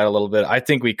about that a little bit. I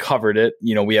think we covered it.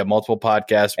 We have multiple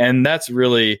podcasts, and that's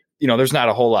really there's not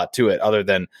a whole lot to it other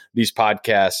than these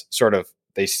podcasts sort of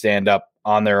they stand up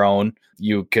on their own.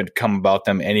 You could come about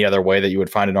them any other way that you would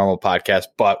find a normal podcast,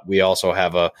 but we also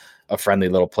have a friendly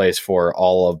little place for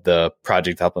all of the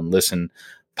Project Up and Listen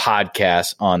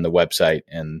podcasts on the website,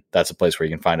 and that's a place where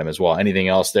you can find them as well. Anything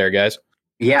else there, guys?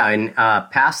 Yeah, and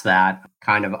past that,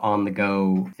 kind of on the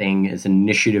go thing is an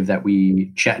initiative that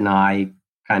Chet and I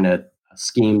kind of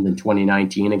schemed in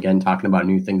 2019, again, talking about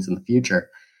new things in the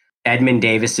future. Edmund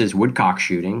Davis's woodcock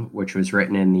shooting, which was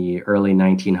written in the early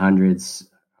 1900s,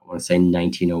 I want to say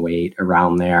 1908,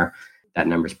 around there. That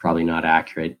number's probably not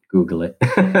accurate. Google it.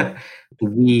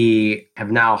 We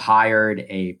have now hired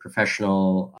a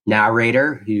professional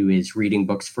narrator who is reading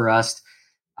books for us.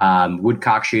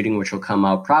 Woodcock shooting, which will come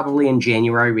out probably in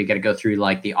January. We got to go through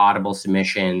like the Audible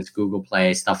submissions, Google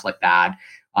Play, stuff like that.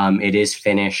 It is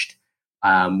finished.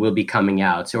 Will be coming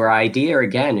out. So our idea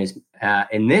again is,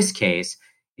 in this case,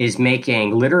 is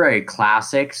making literary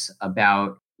classics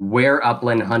about where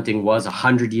upland hunting was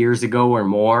 100 years ago or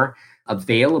more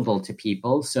available to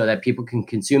people so that people can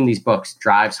consume these books.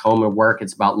 Drives home and work.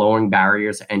 It's about lowering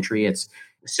barriers to entry.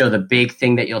 So the big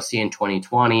thing that you'll see in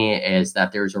 2020 is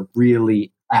that there's a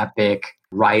really epic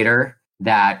writer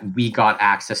that we got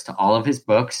access to all of his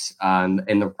books and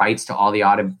the rights to all the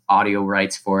audio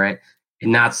rights for it.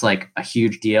 And that's like a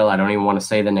huge deal. I don't even want to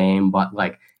say the name, but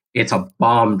like it's a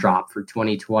bomb drop for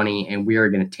 2020. And we are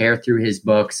going to tear through his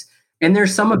books. And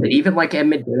there's some of it, even like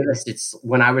Edmund Davis, it's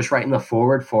when I was writing the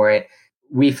foreword for it,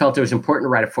 we felt it was important to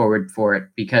write a foreword for it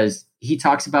because he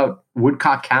talks about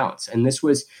woodcock counts. And this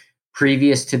was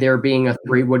previous to there being a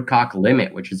 3 woodcock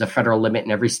limit, which is a federal limit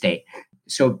in every state.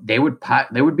 So they would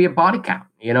be a body count,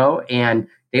 and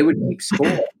they would make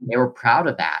score. They were proud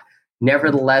of that.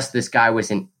 Nevertheless, this guy was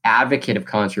an advocate of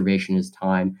conservation in his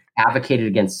time, advocated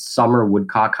against summer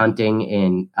woodcock hunting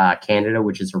in Canada,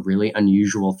 which is a really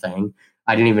unusual thing.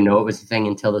 I didn't even know it was a thing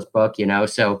until this book,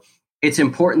 So it's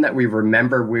important that we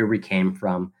remember where we came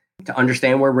from to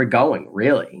understand where we're going,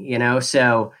 really,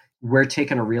 So we're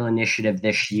taking a real initiative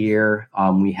this year.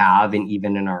 We have, and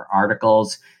even in our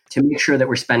articles, to make sure that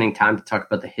we're spending time to talk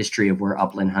about the history of where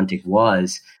upland hunting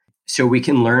was. So we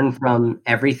can learn from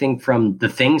everything from the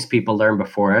things people learned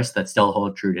before us that still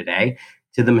hold true today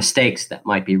to the mistakes that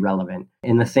might be relevant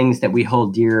and the things that we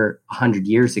hold dear 100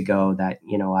 years ago that,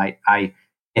 I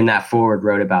in that forward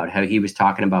wrote about how he was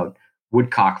talking about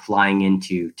woodcock flying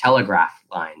into telegraph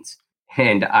lines.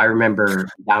 And I remember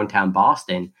downtown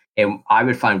Boston, and I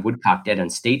would find woodcock dead on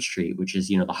State Street, which is,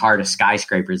 the heart of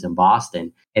skyscrapers in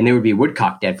Boston. And there would be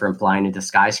woodcock dead from flying into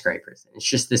skyscrapers. It's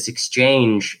just this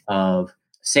exchange of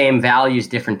same values,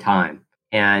 different time.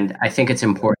 And I think it's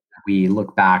important that we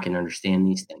look back and understand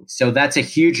these things. So that's a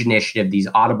huge initiative, these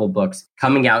Audible books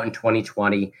coming out in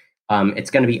 2020.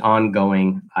 It's going to be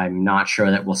ongoing. I'm not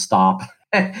sure that we'll stop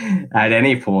at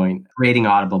any point creating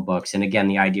Audible books. And again,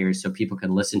 the idea is so people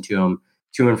can listen to them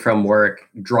to and from work,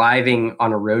 driving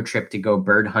on a road trip to go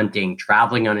bird hunting,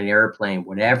 traveling on an airplane,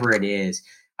 whatever it is.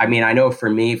 I mean, I know for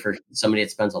me, for somebody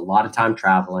that spends a lot of time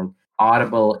traveling,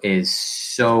 Audible is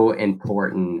so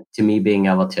important to me being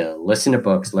able to listen to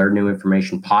books, learn new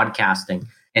information, podcasting.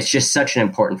 It's just such an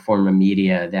important form of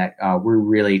media that we're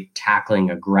really tackling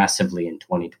aggressively in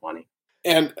 2020.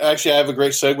 And actually, I have a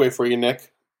great segue for you,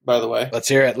 Nick, by the way. Let's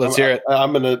hear it.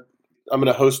 I'm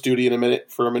gonna host duty in a minute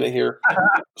here.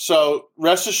 So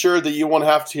rest assured that you won't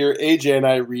have to hear AJ and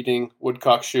I reading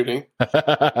woodcock shooting.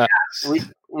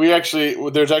 We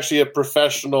actually, there's actually a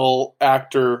professional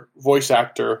voice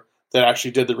actor that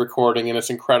actually did the recording, and it's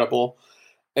incredible.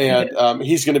 And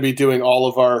he's going to be doing all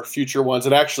of our future ones.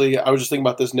 And actually, I was just thinking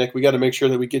about this, Nick. We got to make sure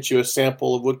that we get you a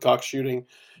sample of woodcock shooting,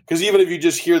 because even if you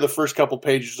just hear the first couple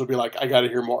pages, you'll be like, I got to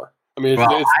hear more. I mean,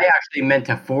 I actually meant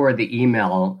to forward the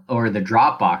email or the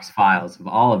Dropbox files of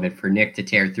all of it for Nick to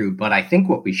tear through. But I think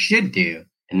what we should do,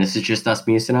 and this is just us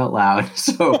musing out loud,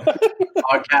 so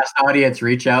podcast audience,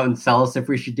 reach out and tell us if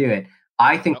we should do it.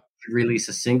 I think we should release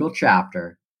a single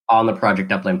chapter on the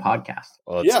Project Upland podcast.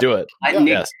 Well, let's do it. Let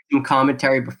Nick do some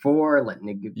commentary before. Let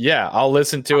Nick give I'll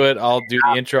listen to it. I'll do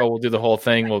the intro. We'll do the whole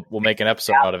thing. We'll make an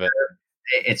episode out of it.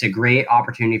 It's a great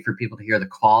opportunity for people to hear the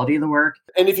quality of the work.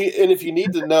 And if you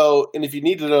need to know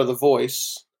the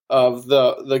voice of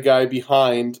the guy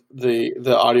behind the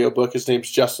audiobook. His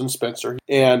name's Justin Spencer,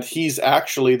 and he's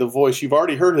actually the voice. You've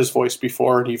already heard his voice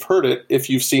before, and you've heard it if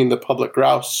you've seen the Public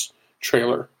Grouse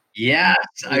trailer. Yes,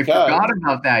 I forgot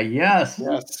about that. Yes.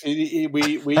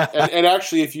 And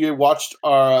actually, if you watched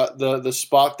the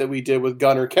spot that we did with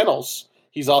Gunnar Kennels,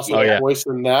 he's also the voice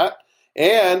in that,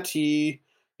 and he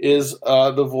is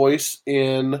the voice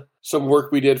in some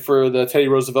work we did for the Teddy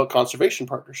Roosevelt Conservation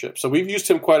Partnership. So we've used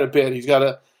him quite a bit. He's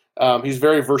got he's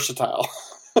very versatile.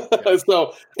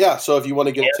 So if you want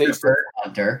to get a taste bird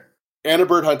hunter. And a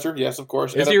bird hunter, yes, of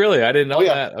course. Is he really? I didn't know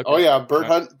that. Okay. Oh yeah, bird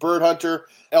hunter,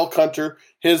 elk hunter.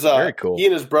 His very cool. He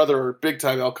and his brother are big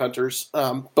time elk hunters,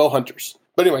 bow hunters.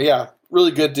 But anyway,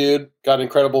 really good dude. Got an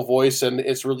incredible voice, and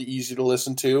it's really easy to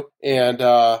listen to.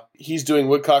 And he's doing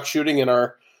woodcock shooting in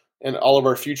all of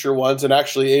our future ones. And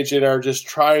actually, AJ and I are just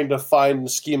trying to find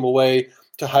and scheme a way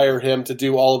to hire him to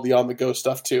do all of the on the go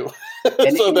stuff too.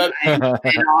 And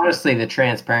honestly, the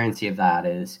transparency of that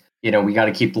is, we got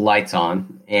to keep the lights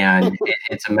on, and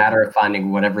it's a matter of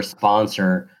finding whatever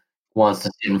sponsor wants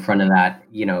to sit in front of that,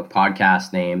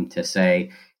 podcast name to say,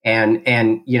 and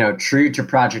true to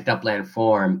Project Upland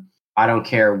form, I don't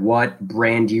care what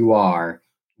brand you are,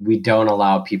 we don't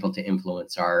allow people to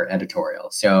influence our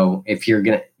editorial. So if you're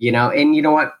going to, and you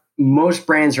know what, most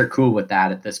brands are cool with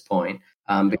that at this point,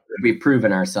 because we've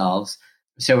proven ourselves.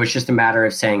 So it's just a matter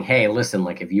of saying, hey, listen,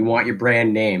 like if you want your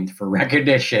brand named for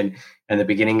recognition in the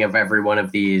beginning of every one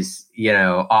of these,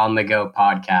 on the go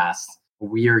podcasts,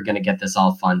 we are going to get this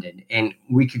all funded. And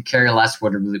we could care less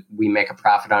whether we make a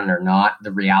profit on it or not.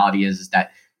 The reality is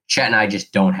that Chet and I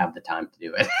just don't have the time to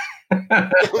do it.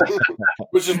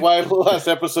 Which is why the last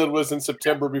episode was in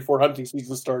September before hunting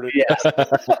season started. Yes.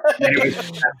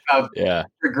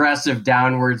 Progressive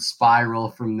downward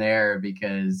spiral from there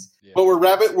because. But we're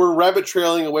rabbit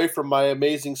trailing away from my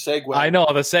amazing segue. I know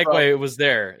the segue was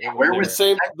there. Where was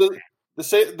the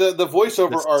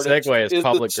voiceover artist segue is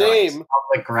the same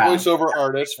voiceover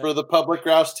artist for the Public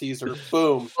Grouse teaser.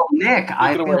 Boom. Well, Nick,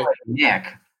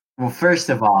 well, first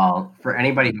of all, for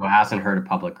anybody who hasn't heard of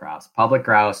Public Grouse,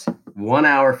 1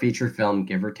 hour feature film,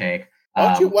 give or take.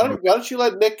 Why don't you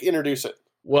let Nick introduce it?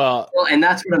 Well, and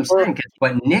that's what I'm saying.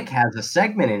 But Nick has a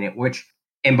segment in it,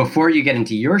 and before you get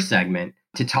into your segment,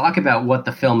 to talk about what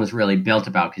the film is really built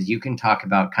about, because you can talk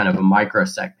about kind of a micro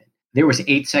segment. There was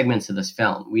 8 segments of this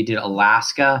film. We did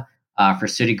Alaska for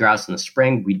sooty grouse in the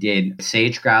spring. We did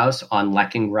sage grouse on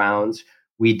lecking grounds.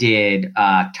 We did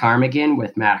ptarmigan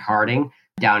with Matt Harding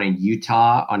down in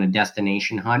Utah on a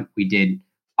destination hunt. We did,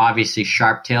 obviously,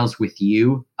 sharptails with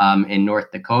you in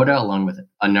North Dakota, along with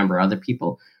a number of other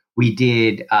people. We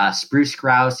did spruce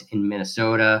grouse in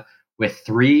Minnesota with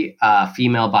 3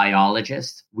 female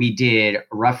biologists. We did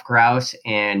rough grouse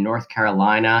in North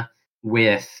Carolina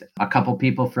with a couple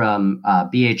people from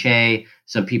BHA,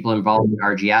 some people involved in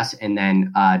RGS, and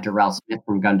then Darrell Smith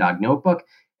from Gundog Notebook.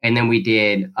 And then we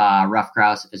did rough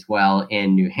grouse as well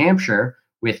in New Hampshire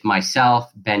with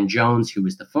myself, Ben Jones, who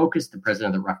was the focus, the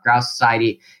president of the Rough Grouse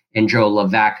Society, and Joe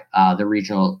Levesque, the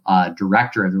regional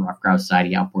director of the Rough Grouse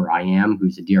Society up where I am,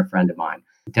 who's a dear friend of mine.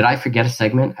 Did I forget a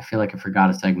segment? I feel like I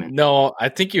forgot a segment. No, I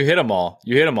think you hit them all.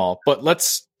 But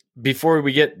before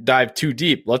we dive too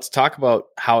deep, let's talk about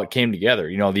how it came together.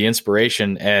 The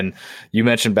inspiration, and you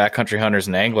mentioned backcountry hunters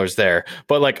and anglers there.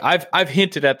 But like I've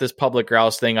hinted at this Public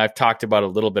Grouse thing. I've talked about it a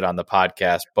little bit on the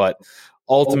podcast, but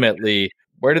ultimately,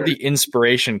 where did the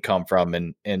inspiration come from?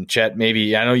 And Chet,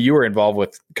 maybe I know you were involved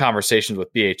with conversations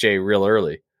with BHA real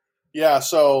early. Yeah,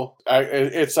 so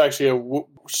it's actually a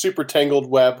super tangled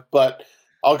web, but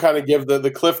I'll kind of give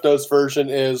the Cliff Notes version.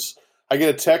 Is I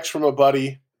get a text from a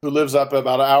buddy who lives up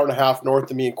about an hour and a half north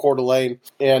of me in Coeur d'Alene.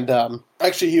 And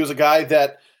actually, he was a guy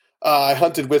that I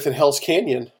hunted with in Hell's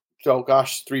Canyon,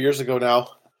 3 years ago now.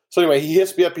 So anyway, he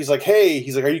hits me up. He's like, hey,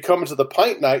 are you coming to the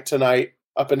Pint Night tonight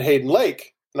up in Hayden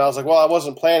Lake? And I was like, well, I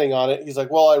wasn't planning on it. He's like,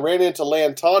 well, I ran into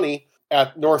Lan Tani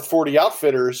at North 40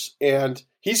 Outfitters, and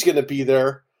he's going to be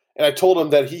there. And I told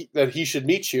him that he should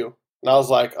meet you. And I was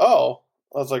like, oh.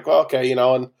 I was like, well, okay,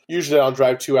 and usually I don't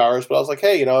drive 2 hours, but I was like,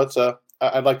 hey,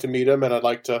 I'd like to meet him, and I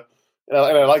like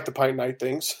the Pint Night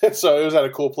things. So it was at a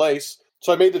cool place.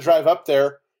 So I made the drive up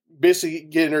there, basically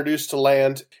get introduced to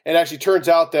land. And actually turns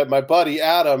out that my buddy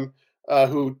Adam,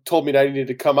 who told me that I needed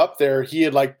to come up there, he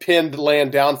had pinned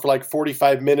Land down for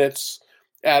 45 minutes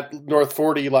at North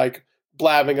 40,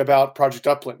 blabbing about Project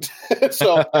Upland.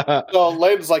 so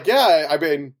Land was like, yeah,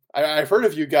 I've heard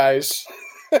of you guys.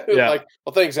 Yeah.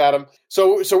 Well, thanks, Adam.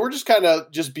 So we're just kind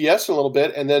of just BSing a little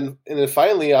bit, and then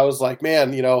finally I was like,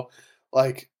 man, I was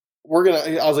like,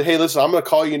 hey, listen, I'm gonna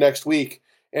call you next week,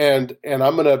 and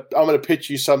I'm gonna pitch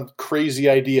you some crazy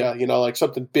idea, you know, like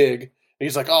something big. And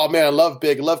he's like, oh man, I love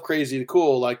big, I love crazy,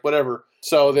 cool, like whatever.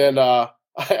 So then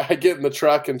I get in the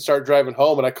truck and start driving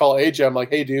home, and I call AJ. I'm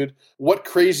like, hey dude, what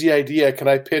crazy idea can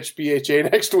I pitch BHA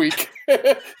next week?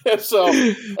 And so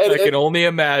I can only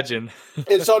imagine.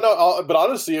 And so no, but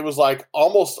honestly, it was like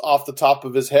almost off the top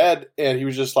of his head, and he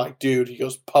was just like, dude, he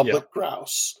goes, public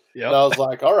grouse. Yep. And I was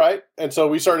like, all right. And so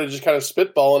we started just kind of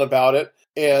spitballing about it,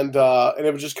 and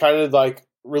it was just kind of like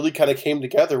really kind of came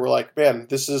together. We're like, man,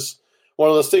 this is one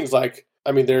of those things. Like,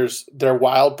 I mean, they're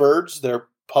wild birds, they're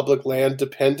public land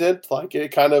dependent. Like,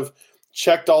 it kind of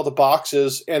checked all the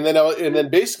boxes, and then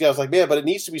basically I was like, man, but it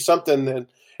needs to be something that.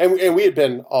 And we had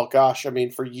been, oh gosh, I mean,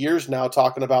 for years now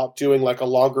talking about doing like a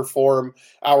longer form,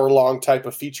 hour-long type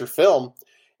of feature film.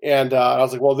 And I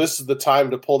was like, well, this is the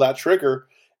time to pull that trigger.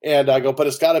 And I go, but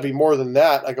it's got to be more than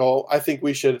that. I go, I think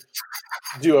we should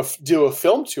do a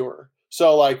film tour.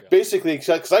 So like basically,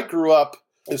 because I grew up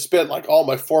and spent like all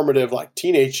my formative like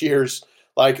teenage years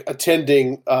like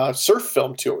attending surf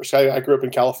film tours. I grew up in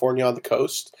California on the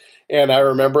coast. And I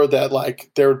remember that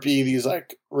like there would be these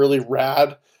like really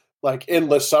rad, like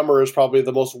Endless Summer is probably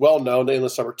the most well-known,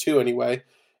 Endless Summer 2 anyway.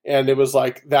 And it was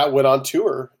like that went on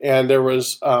tour, and there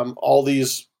was all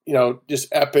these, you know, just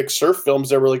epic surf films.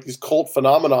 There were like these cult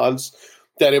phenomenons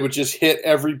that it would just hit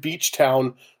every beach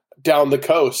town down the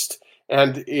coast.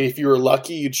 And if you were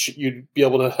lucky, you'd be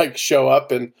able to like show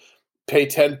up and pay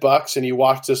 $10 and you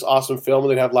watch this awesome film,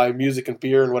 and they'd have live music and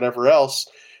beer and whatever else.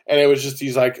 And it was just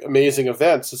these like amazing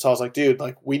events. And so I was like, dude,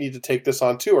 like we need to take this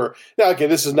on tour. Now, again,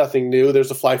 this is nothing new. There's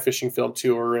a fly fishing film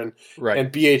tour, and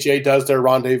BHA does their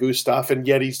rendezvous stuff, and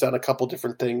Yeti's done a couple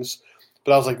different things.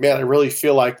 But I was like, man, I really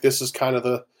feel like this is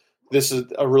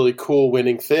a really cool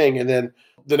winning thing. And then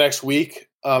the next week,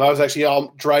 I was actually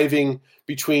driving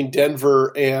between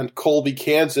Denver and Colby,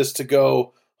 Kansas to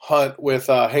go hunt with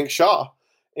Hank Shaw.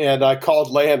 And I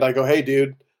called Land. I go, hey,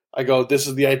 dude, I go, this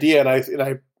is the idea. And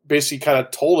I basically kind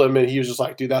of told him, and he was just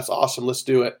like, dude, that's awesome. Let's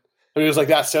do it. And it was like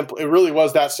that simple. It really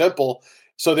was that simple.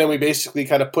 So then we basically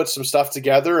kind of put some stuff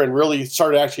together and really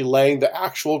started actually laying the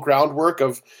actual groundwork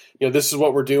of, you know, this is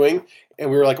what we're doing. And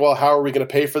we were like, well, how are we going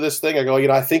to pay for this thing? I go, you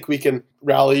know, I think we can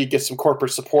rally, get some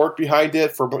corporate support behind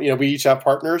it for, you know, we each have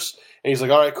partners. And he's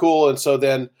like, all right, cool. And so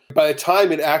then by the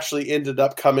time it actually ended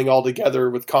up coming all together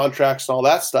with contracts and all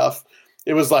that stuff,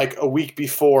 it was like a week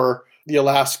before the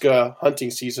Alaska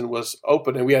hunting season was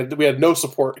open, and we had no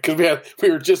support because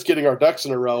we were just getting our ducks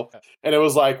in a row. And it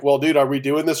was like, well, dude, are we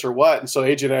doing this or what? And so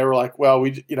AJ and I were like, well,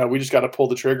 we just got to pull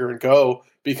the trigger and go,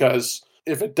 because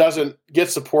if it doesn't get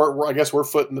support, I guess we're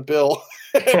footing the bill.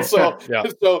 And so,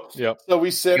 so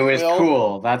we said it was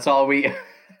cool. That's all we.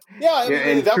 Yeah,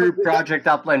 in true Project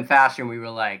Upland fashion, we were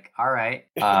like, all right,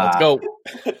 let's go.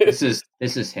 This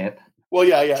is hip. Well,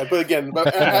 yeah. But again,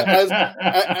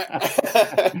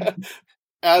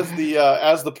 as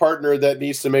the partner that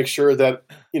needs to make sure that,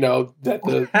 you know, that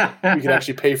we can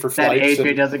actually pay for flights. That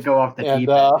AJ doesn't go off the deep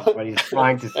end, is what he's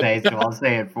trying to say, so I'll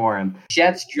say it for him.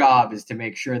 Jet's job is to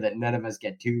make sure that none of us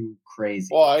get too crazy.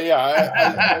 Well,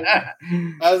 yeah,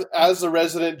 as the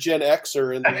resident Gen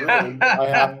Xer in the room,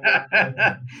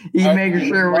 he's making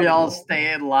sure we all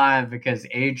stay in line, because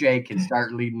AJ can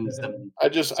start leading some I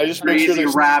just crazy make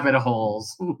sure rabbit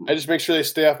holes. I just make sure they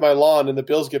stay off my lawn and the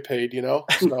bills get paid, you know?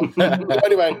 So,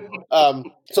 anyway,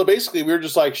 so basically we were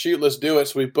just like, shoot, let's do it.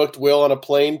 So we booked Will on a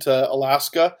plane to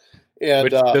Alaska, and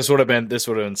this would have been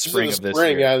spring of this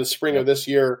year. Yeah, the spring of this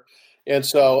year. And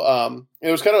so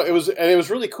it was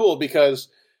really cool, because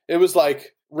it was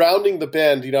like rounding the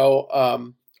bend, you know,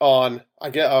 on I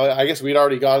guess we'd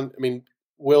already gone. I mean,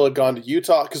 Will had gone to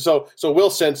Utah, because so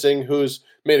Will Sensing, who's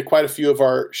made quite a few of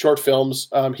our short films,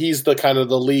 he's the kind of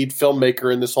the lead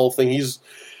filmmaker in this whole thing. He's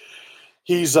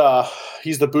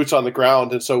the boots on the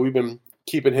ground, and so we've been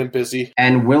keeping him busy.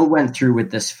 And Will went through with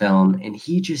this film, and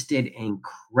he just did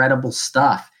incredible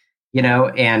stuff. You know,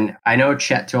 and I know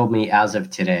Chet told me as of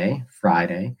today,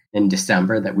 Friday in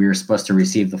December, that we were supposed to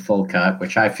receive the full cut,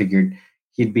 which I figured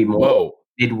he'd be more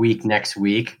midweek next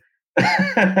week, because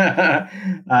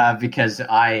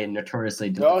I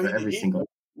notoriously deliver every single.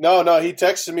 No, he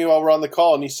texted me while we're on the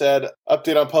call, and he said,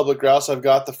 update on Public Grouse, I've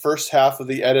got the first half of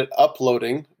the edit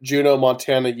uploading, Juneau,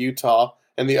 Montana, Utah,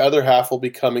 and the other half will be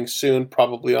coming soon,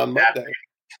 probably on Monday.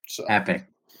 So. Epic.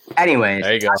 Anyways,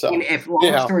 there you go. I mean, if long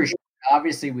story short,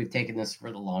 obviously we've taken this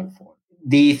for the long form.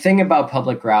 The thing about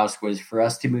Public Grouse was for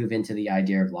us to move into the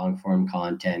idea of long form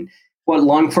content. What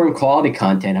long form quality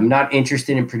content? I'm not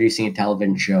interested in producing a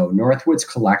television show. Northwoods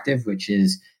Collective, which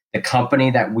is the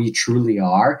company that we truly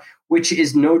are, which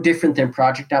is no different than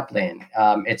Project Upland.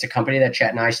 It's a company that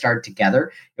Chet and I started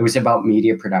together. It was about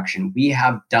media production. We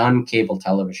have done cable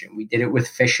television. We did it with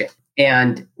fishing.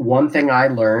 And one thing I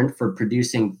learned for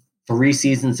producing 3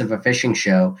 seasons of a fishing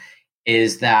show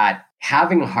is that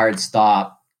having a hard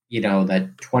stop, that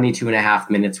 22 and a half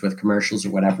minutes with commercials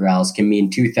or whatever else can mean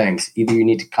 2 things. Either you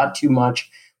need to cut too much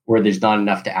or there's not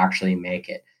enough to actually make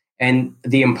it. And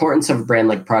the importance of a brand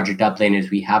like Project Upland is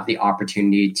we have the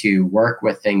opportunity to work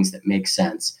with things that make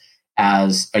sense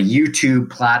as a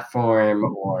YouTube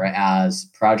platform or as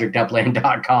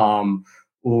projectupland.com,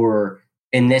 or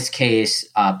in this case,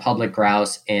 Public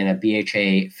Grouse and a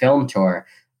BHA film tour.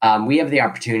 We have the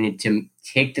opportunity to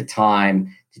take the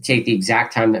time, to take the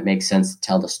exact time that makes sense to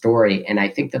tell the story. And I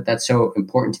think that that's so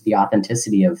important to the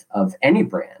authenticity of any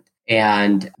brand.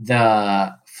 And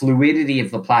the fluidity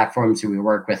of the platforms that we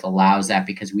work with allows that,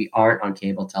 because we aren't on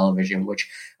cable television, which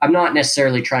I'm not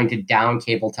necessarily trying to down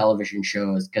cable television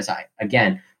shows, because I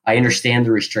understand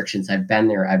the restrictions. I've been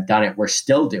there. I've done it. We're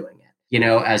still doing it,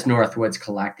 as Northwoods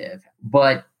Collective.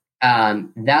 But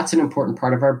that's an important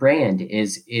part of our brand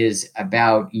is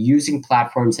about using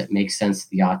platforms that make sense to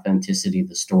the authenticity of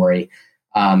the story,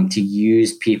 to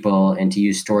use people and to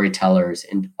use storytellers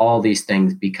and all these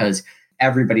things, because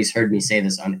everybody's heard me say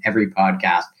this on every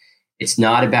podcast. It's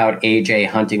not about AJ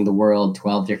hunting the world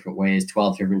 12 different ways,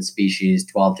 12 different species,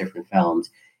 12 different films.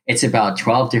 It's about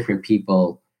 12 different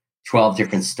people, 12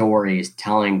 different stories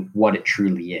telling what it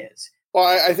truly is. Well,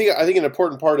 I think an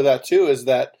important part of that too is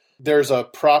that there's a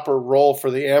proper role for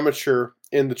the amateur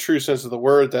in the true sense of the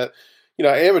word. That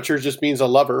amateur just means a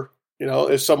lover.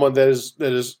 Is someone that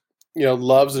is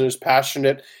loves and is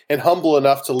passionate and humble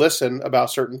enough to listen about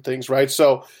certain things, right?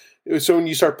 So when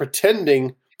you start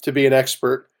pretending to be an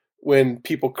expert when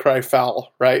people cry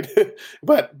foul, right?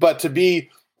 but to be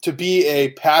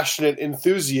a passionate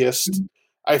enthusiast,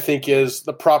 I think is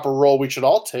the proper role we should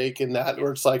all take in that,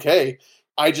 where it's like, hey,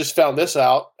 I just found this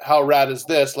out. How rad is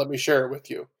this? Let me share it with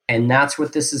you. And that's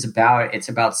what this is about. It's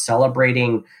about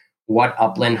celebrating what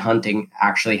upland hunting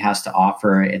actually has to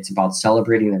offer. It's about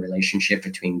celebrating the relationship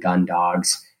between gun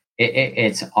dogs.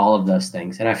 It's all of those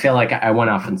things. And I feel like I went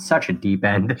off in such a deep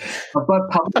end. But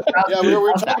Public Grouse, yeah, we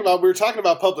were talking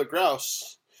about Public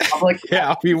Grouse.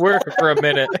 Yeah, we were for a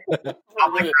minute.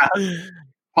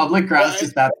 Public Grouse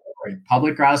is that story.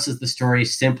 Public Grouse is the story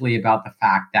simply about the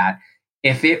fact that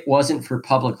if it wasn't for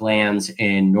public lands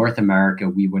in North America,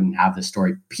 we wouldn't have the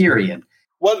story, period.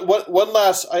 One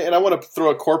last, and I want to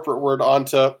throw a corporate word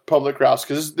onto Public Grouse,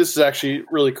 because this is actually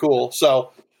really cool.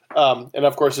 So, and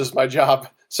of course, this is my job.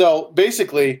 So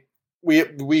basically,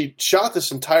 we shot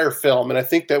this entire film, and I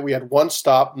think that we had one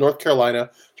stop, North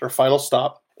Carolina, to our final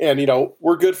stop. And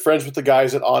we're good friends with the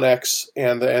guys at Onyx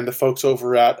and the folks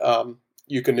over at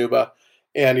Eukanuba.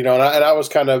 And and I was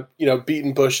kind of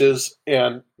beating bushes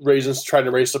and trying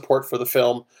to raise support for the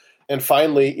film. And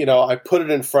finally, I put it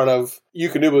in front of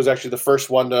Eukanuba. Was actually the first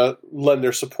one to lend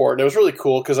their support, and it was really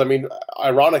cool because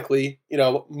ironically,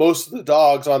 most of the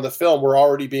dogs on the film were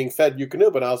already being fed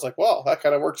Eukanuba, and I was like, well, that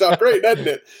kind of works out great, doesn't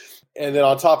it? And then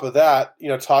on top of that,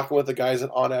 talking with the guys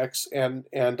at Onyx, and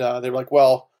they were like,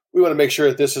 well, we want to make sure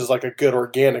that this is like a good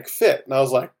organic fit, and I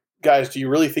was like, guys, do you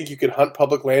really think you could hunt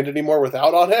public land anymore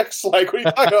without Onyx? Like, what are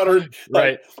you talking about?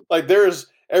 Right. Like there's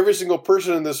every single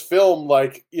person in this film,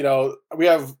 we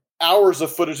have hours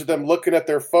of footage of them looking at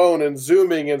their phone and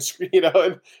zooming and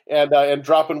and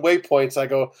dropping waypoints. I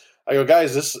go,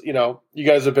 guys, this, you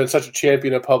guys have been such a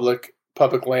champion of public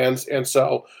lands. And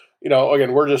so,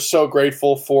 again, we're just so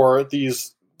grateful for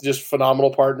these just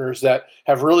phenomenal partners that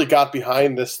have really got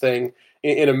behind this thing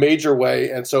in a major way.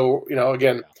 And so,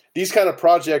 again, these kind of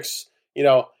projects,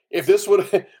 let's put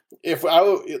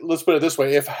it this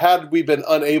way, had we been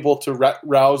unable to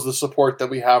rouse the support that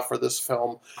we have for this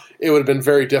film, it would have been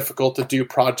very difficult to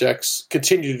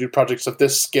continue to do projects of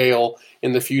this scale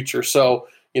in the future. So,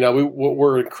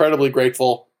 we're incredibly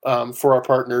grateful for our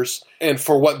partners and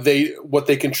for what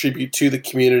they contribute to the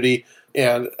community.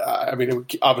 And we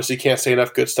obviously can't say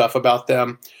enough good stuff about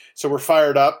them. So we're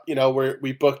fired up.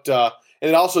 We booked,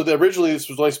 and also originally this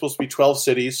was only supposed to be 12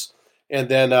 cities, and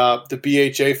then the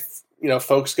BHA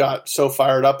folks got so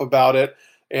fired up about it.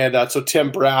 And so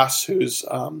Tim Brass, who's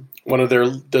one of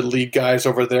the lead guys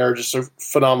over there, just a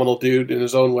phenomenal dude in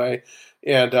his own way.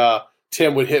 And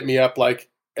Tim would hit me up like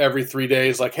every 3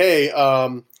 days, like, hey,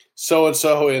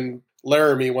 so-and-so in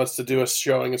Laramie wants to do a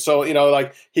showing. And so,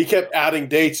 he kept adding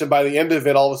dates. And by the end of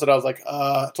it, all of a sudden I was like,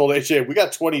 told AJ, we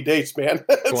got 20 dates, man.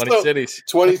 20 cities.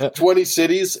 20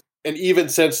 cities. And even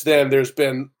since then, there's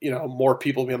been, more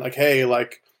people being like, hey,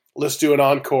 like, let's do an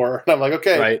encore. And I'm like,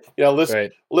 okay,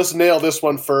 Right. Let's nail this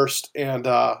one first and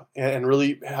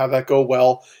really have that go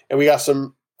well. And we got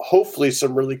hopefully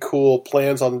some really cool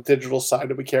plans on the digital side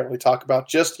that we can't really talk about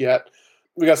just yet.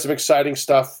 We got some exciting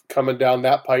stuff coming down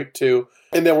that pipe too.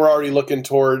 And then we're already looking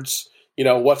towards,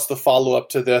 what's the follow-up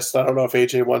to this? I don't know if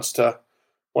AJ wants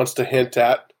to hint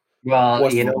at.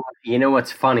 Well, you know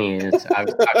what's funny is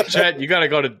Chet, you gotta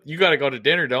go to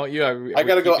dinner, don't you? I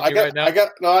gotta go. I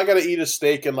gotta eat a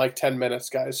steak in like 10 minutes,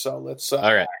 guys. So let's.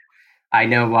 All right. I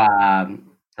know. I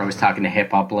was talking to Hip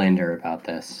Uplander about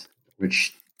this,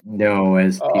 which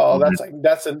that's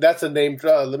a name.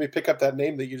 Let me pick up that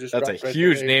name that you just. That's dropped a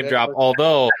huge name drop.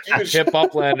 Although Hip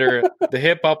Uplander, the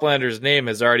Hip Uplander's name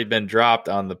has already been dropped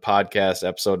on the podcast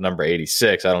episode number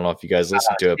 86. I don't know if you guys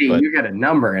listened to it, but you got a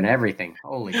number and everything.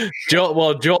 Holy shit. Joel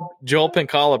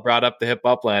Pincala brought up the Hip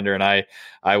Uplander, and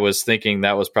I was thinking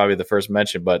that was probably the first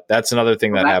mention, but that's another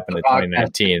thing that happened in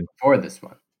 2019 before this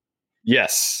one.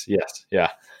 Yes, yeah.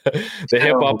 The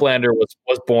Hip Uplander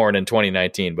was born in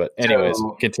 2019, but anyways,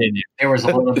 continue. There was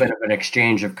a little bit of an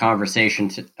exchange of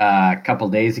conversation a couple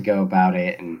days ago about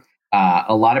it, and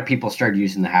a lot of people started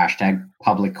using the hashtag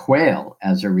public quail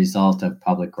as a result of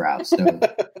public grouse. So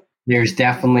there's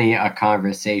definitely a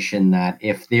conversation that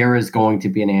if there is going to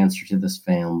be an answer to this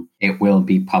film, it will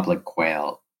be public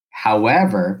quail.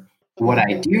 However, what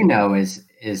I do know is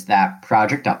that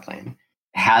Project Upland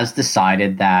has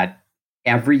decided that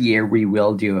every year we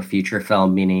will do a feature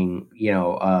film, meaning,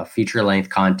 a feature length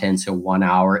content, so 1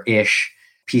 hour-ish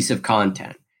piece of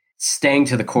content, staying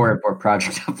to the core of what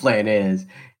Project Upland is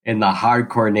and the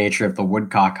hardcore nature of the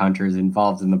woodcock hunters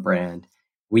involved in the brand.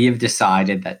 We have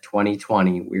decided that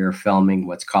 2020, we are filming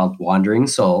what's called Wandering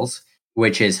Souls,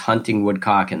 which is hunting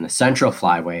woodcock in the Central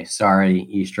Flyway. Sorry,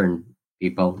 Eastern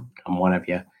people, I'm one of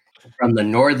you. From the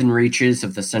northern reaches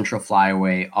of the Central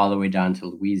Flyway all the way down to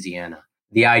Louisiana.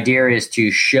 The idea is to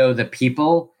show the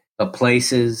people, the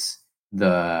places,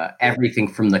 the everything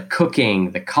from the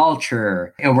cooking, the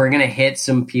culture. And we're going to hit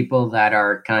some people that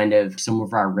are kind of some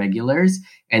of our regulars,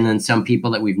 and then some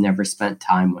people that we've never spent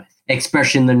time with.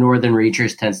 Especially in the northern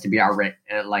reaches tends to be our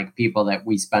people that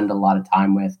we spend a lot of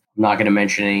time with. I'm not going to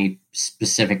mention any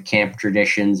specific camp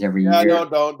traditions every year. No,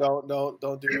 don't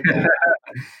do that.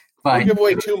 But don't give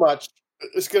away too much.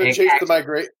 It's going to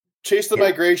chase the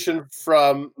migration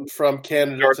from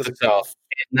Canada North to the south. south.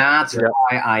 And that's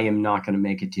why I am not going to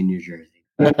make it to New Jersey.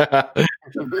 I'm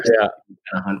going to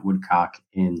hunt woodcock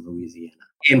in Louisiana.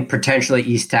 And potentially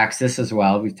East Texas as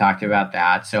well. We've talked about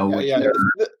that. So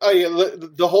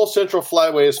the whole Central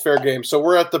Flyway is fair game. So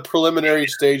we're at the preliminary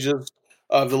stages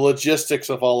of the logistics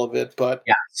of all of it. But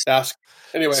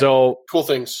anyway, so cool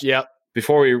things. Yeah.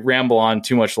 Before we ramble on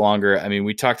too much longer, I mean,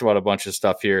 we talked about a bunch of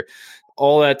stuff here.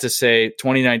 All that to say,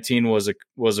 2019 was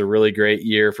a really great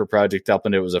year for Project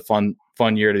Upland. It was a fun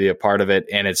year to be a part of it,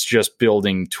 and it's just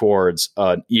building towards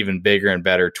an even bigger and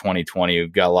better 2020.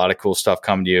 We've got a lot of cool stuff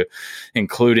coming to you,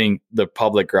 including the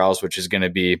public grouse, which is going to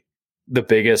be the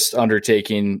biggest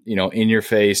undertaking, in your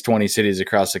face, 20 cities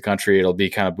across the country. It'll be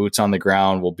kind of boots on the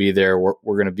ground. We'll be there. We're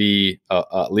going to be,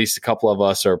 at least a couple of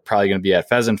us are probably going to be at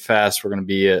Pheasant Fest. We're going to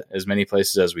be at as many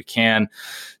places as we can.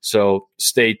 So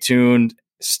stay tuned.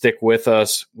 Stick with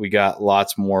us. We got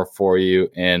lots more for you,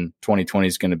 and 2020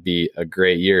 is going to be a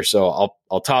great year. So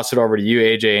I'll toss it over to you,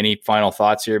 AJ. Any final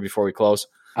thoughts here before we close?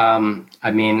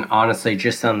 I mean, honestly,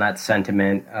 just on that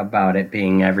sentiment about it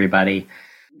being everybody,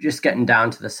 just getting down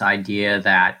to this idea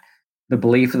that the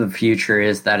belief of the future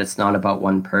is that it's not about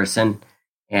one person.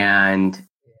 And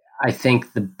I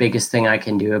think the biggest thing I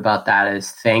can do about that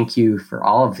is thank you for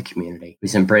all of the community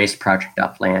who's embraced Project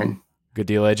Upland. Good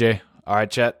deal, AJ. All right,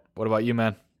 Chet. What about you,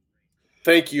 man?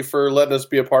 Thank you for letting us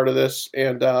be a part of this,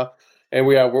 and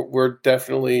we're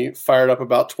definitely fired up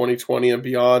about 2020 and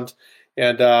beyond,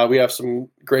 and we have some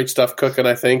great stuff cooking,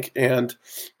 I think, and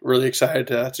really excited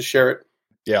to share it.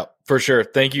 Yeah, for sure.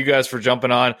 Thank you guys for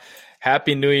jumping on.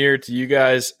 Happy New Year to you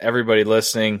guys, everybody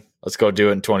listening. Let's go do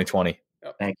it in 2020.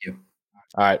 Yep. Thank you.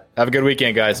 All right. Have a good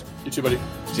weekend, guys. You too, buddy.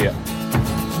 See ya.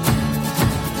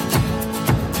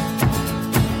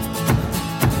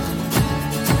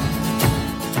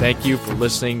 Thank you for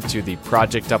listening to the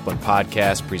Project Upland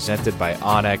podcast presented by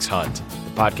Onyx Hunt.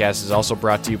 The podcast is also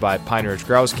brought to you by Pine Ridge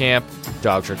Grouse Camp,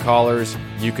 Dogs for Callers,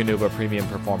 Eukanuba Premium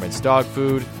Performance Dog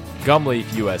Food,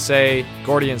 Gumleaf USA,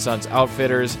 Gordy & Sons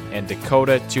Outfitters, and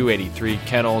Dakota 283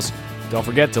 Kennels. Don't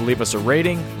forget to leave us a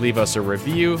rating, leave us a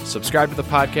review, subscribe to the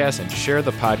podcast, and share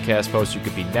the podcast post. You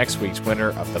could be next week's winner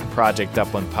of the Project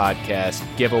Upland podcast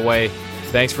giveaway.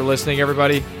 Thanks for listening,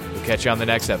 everybody. We'll catch you on the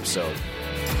next episode.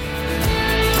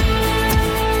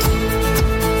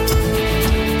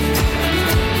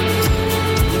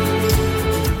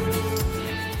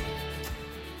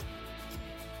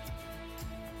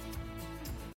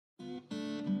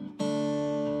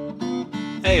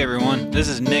 Hey everyone, this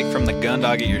is Nick from the Gun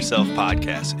Dog It Yourself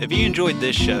podcast. If you enjoyed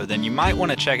this show, then you might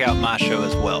want to check out my show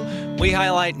as well. We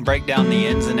highlight and break down the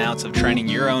ins and outs of training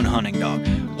your own hunting dog.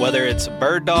 Whether it's a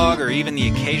bird dog or even the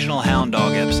occasional hound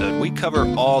dog episode, we cover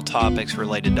all topics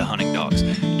related to hunting dogs.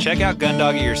 Check out Gun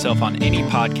Dog It Yourself on any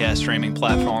podcast streaming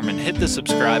platform and hit the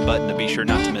subscribe button to be sure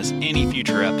not to miss any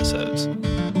future episodes.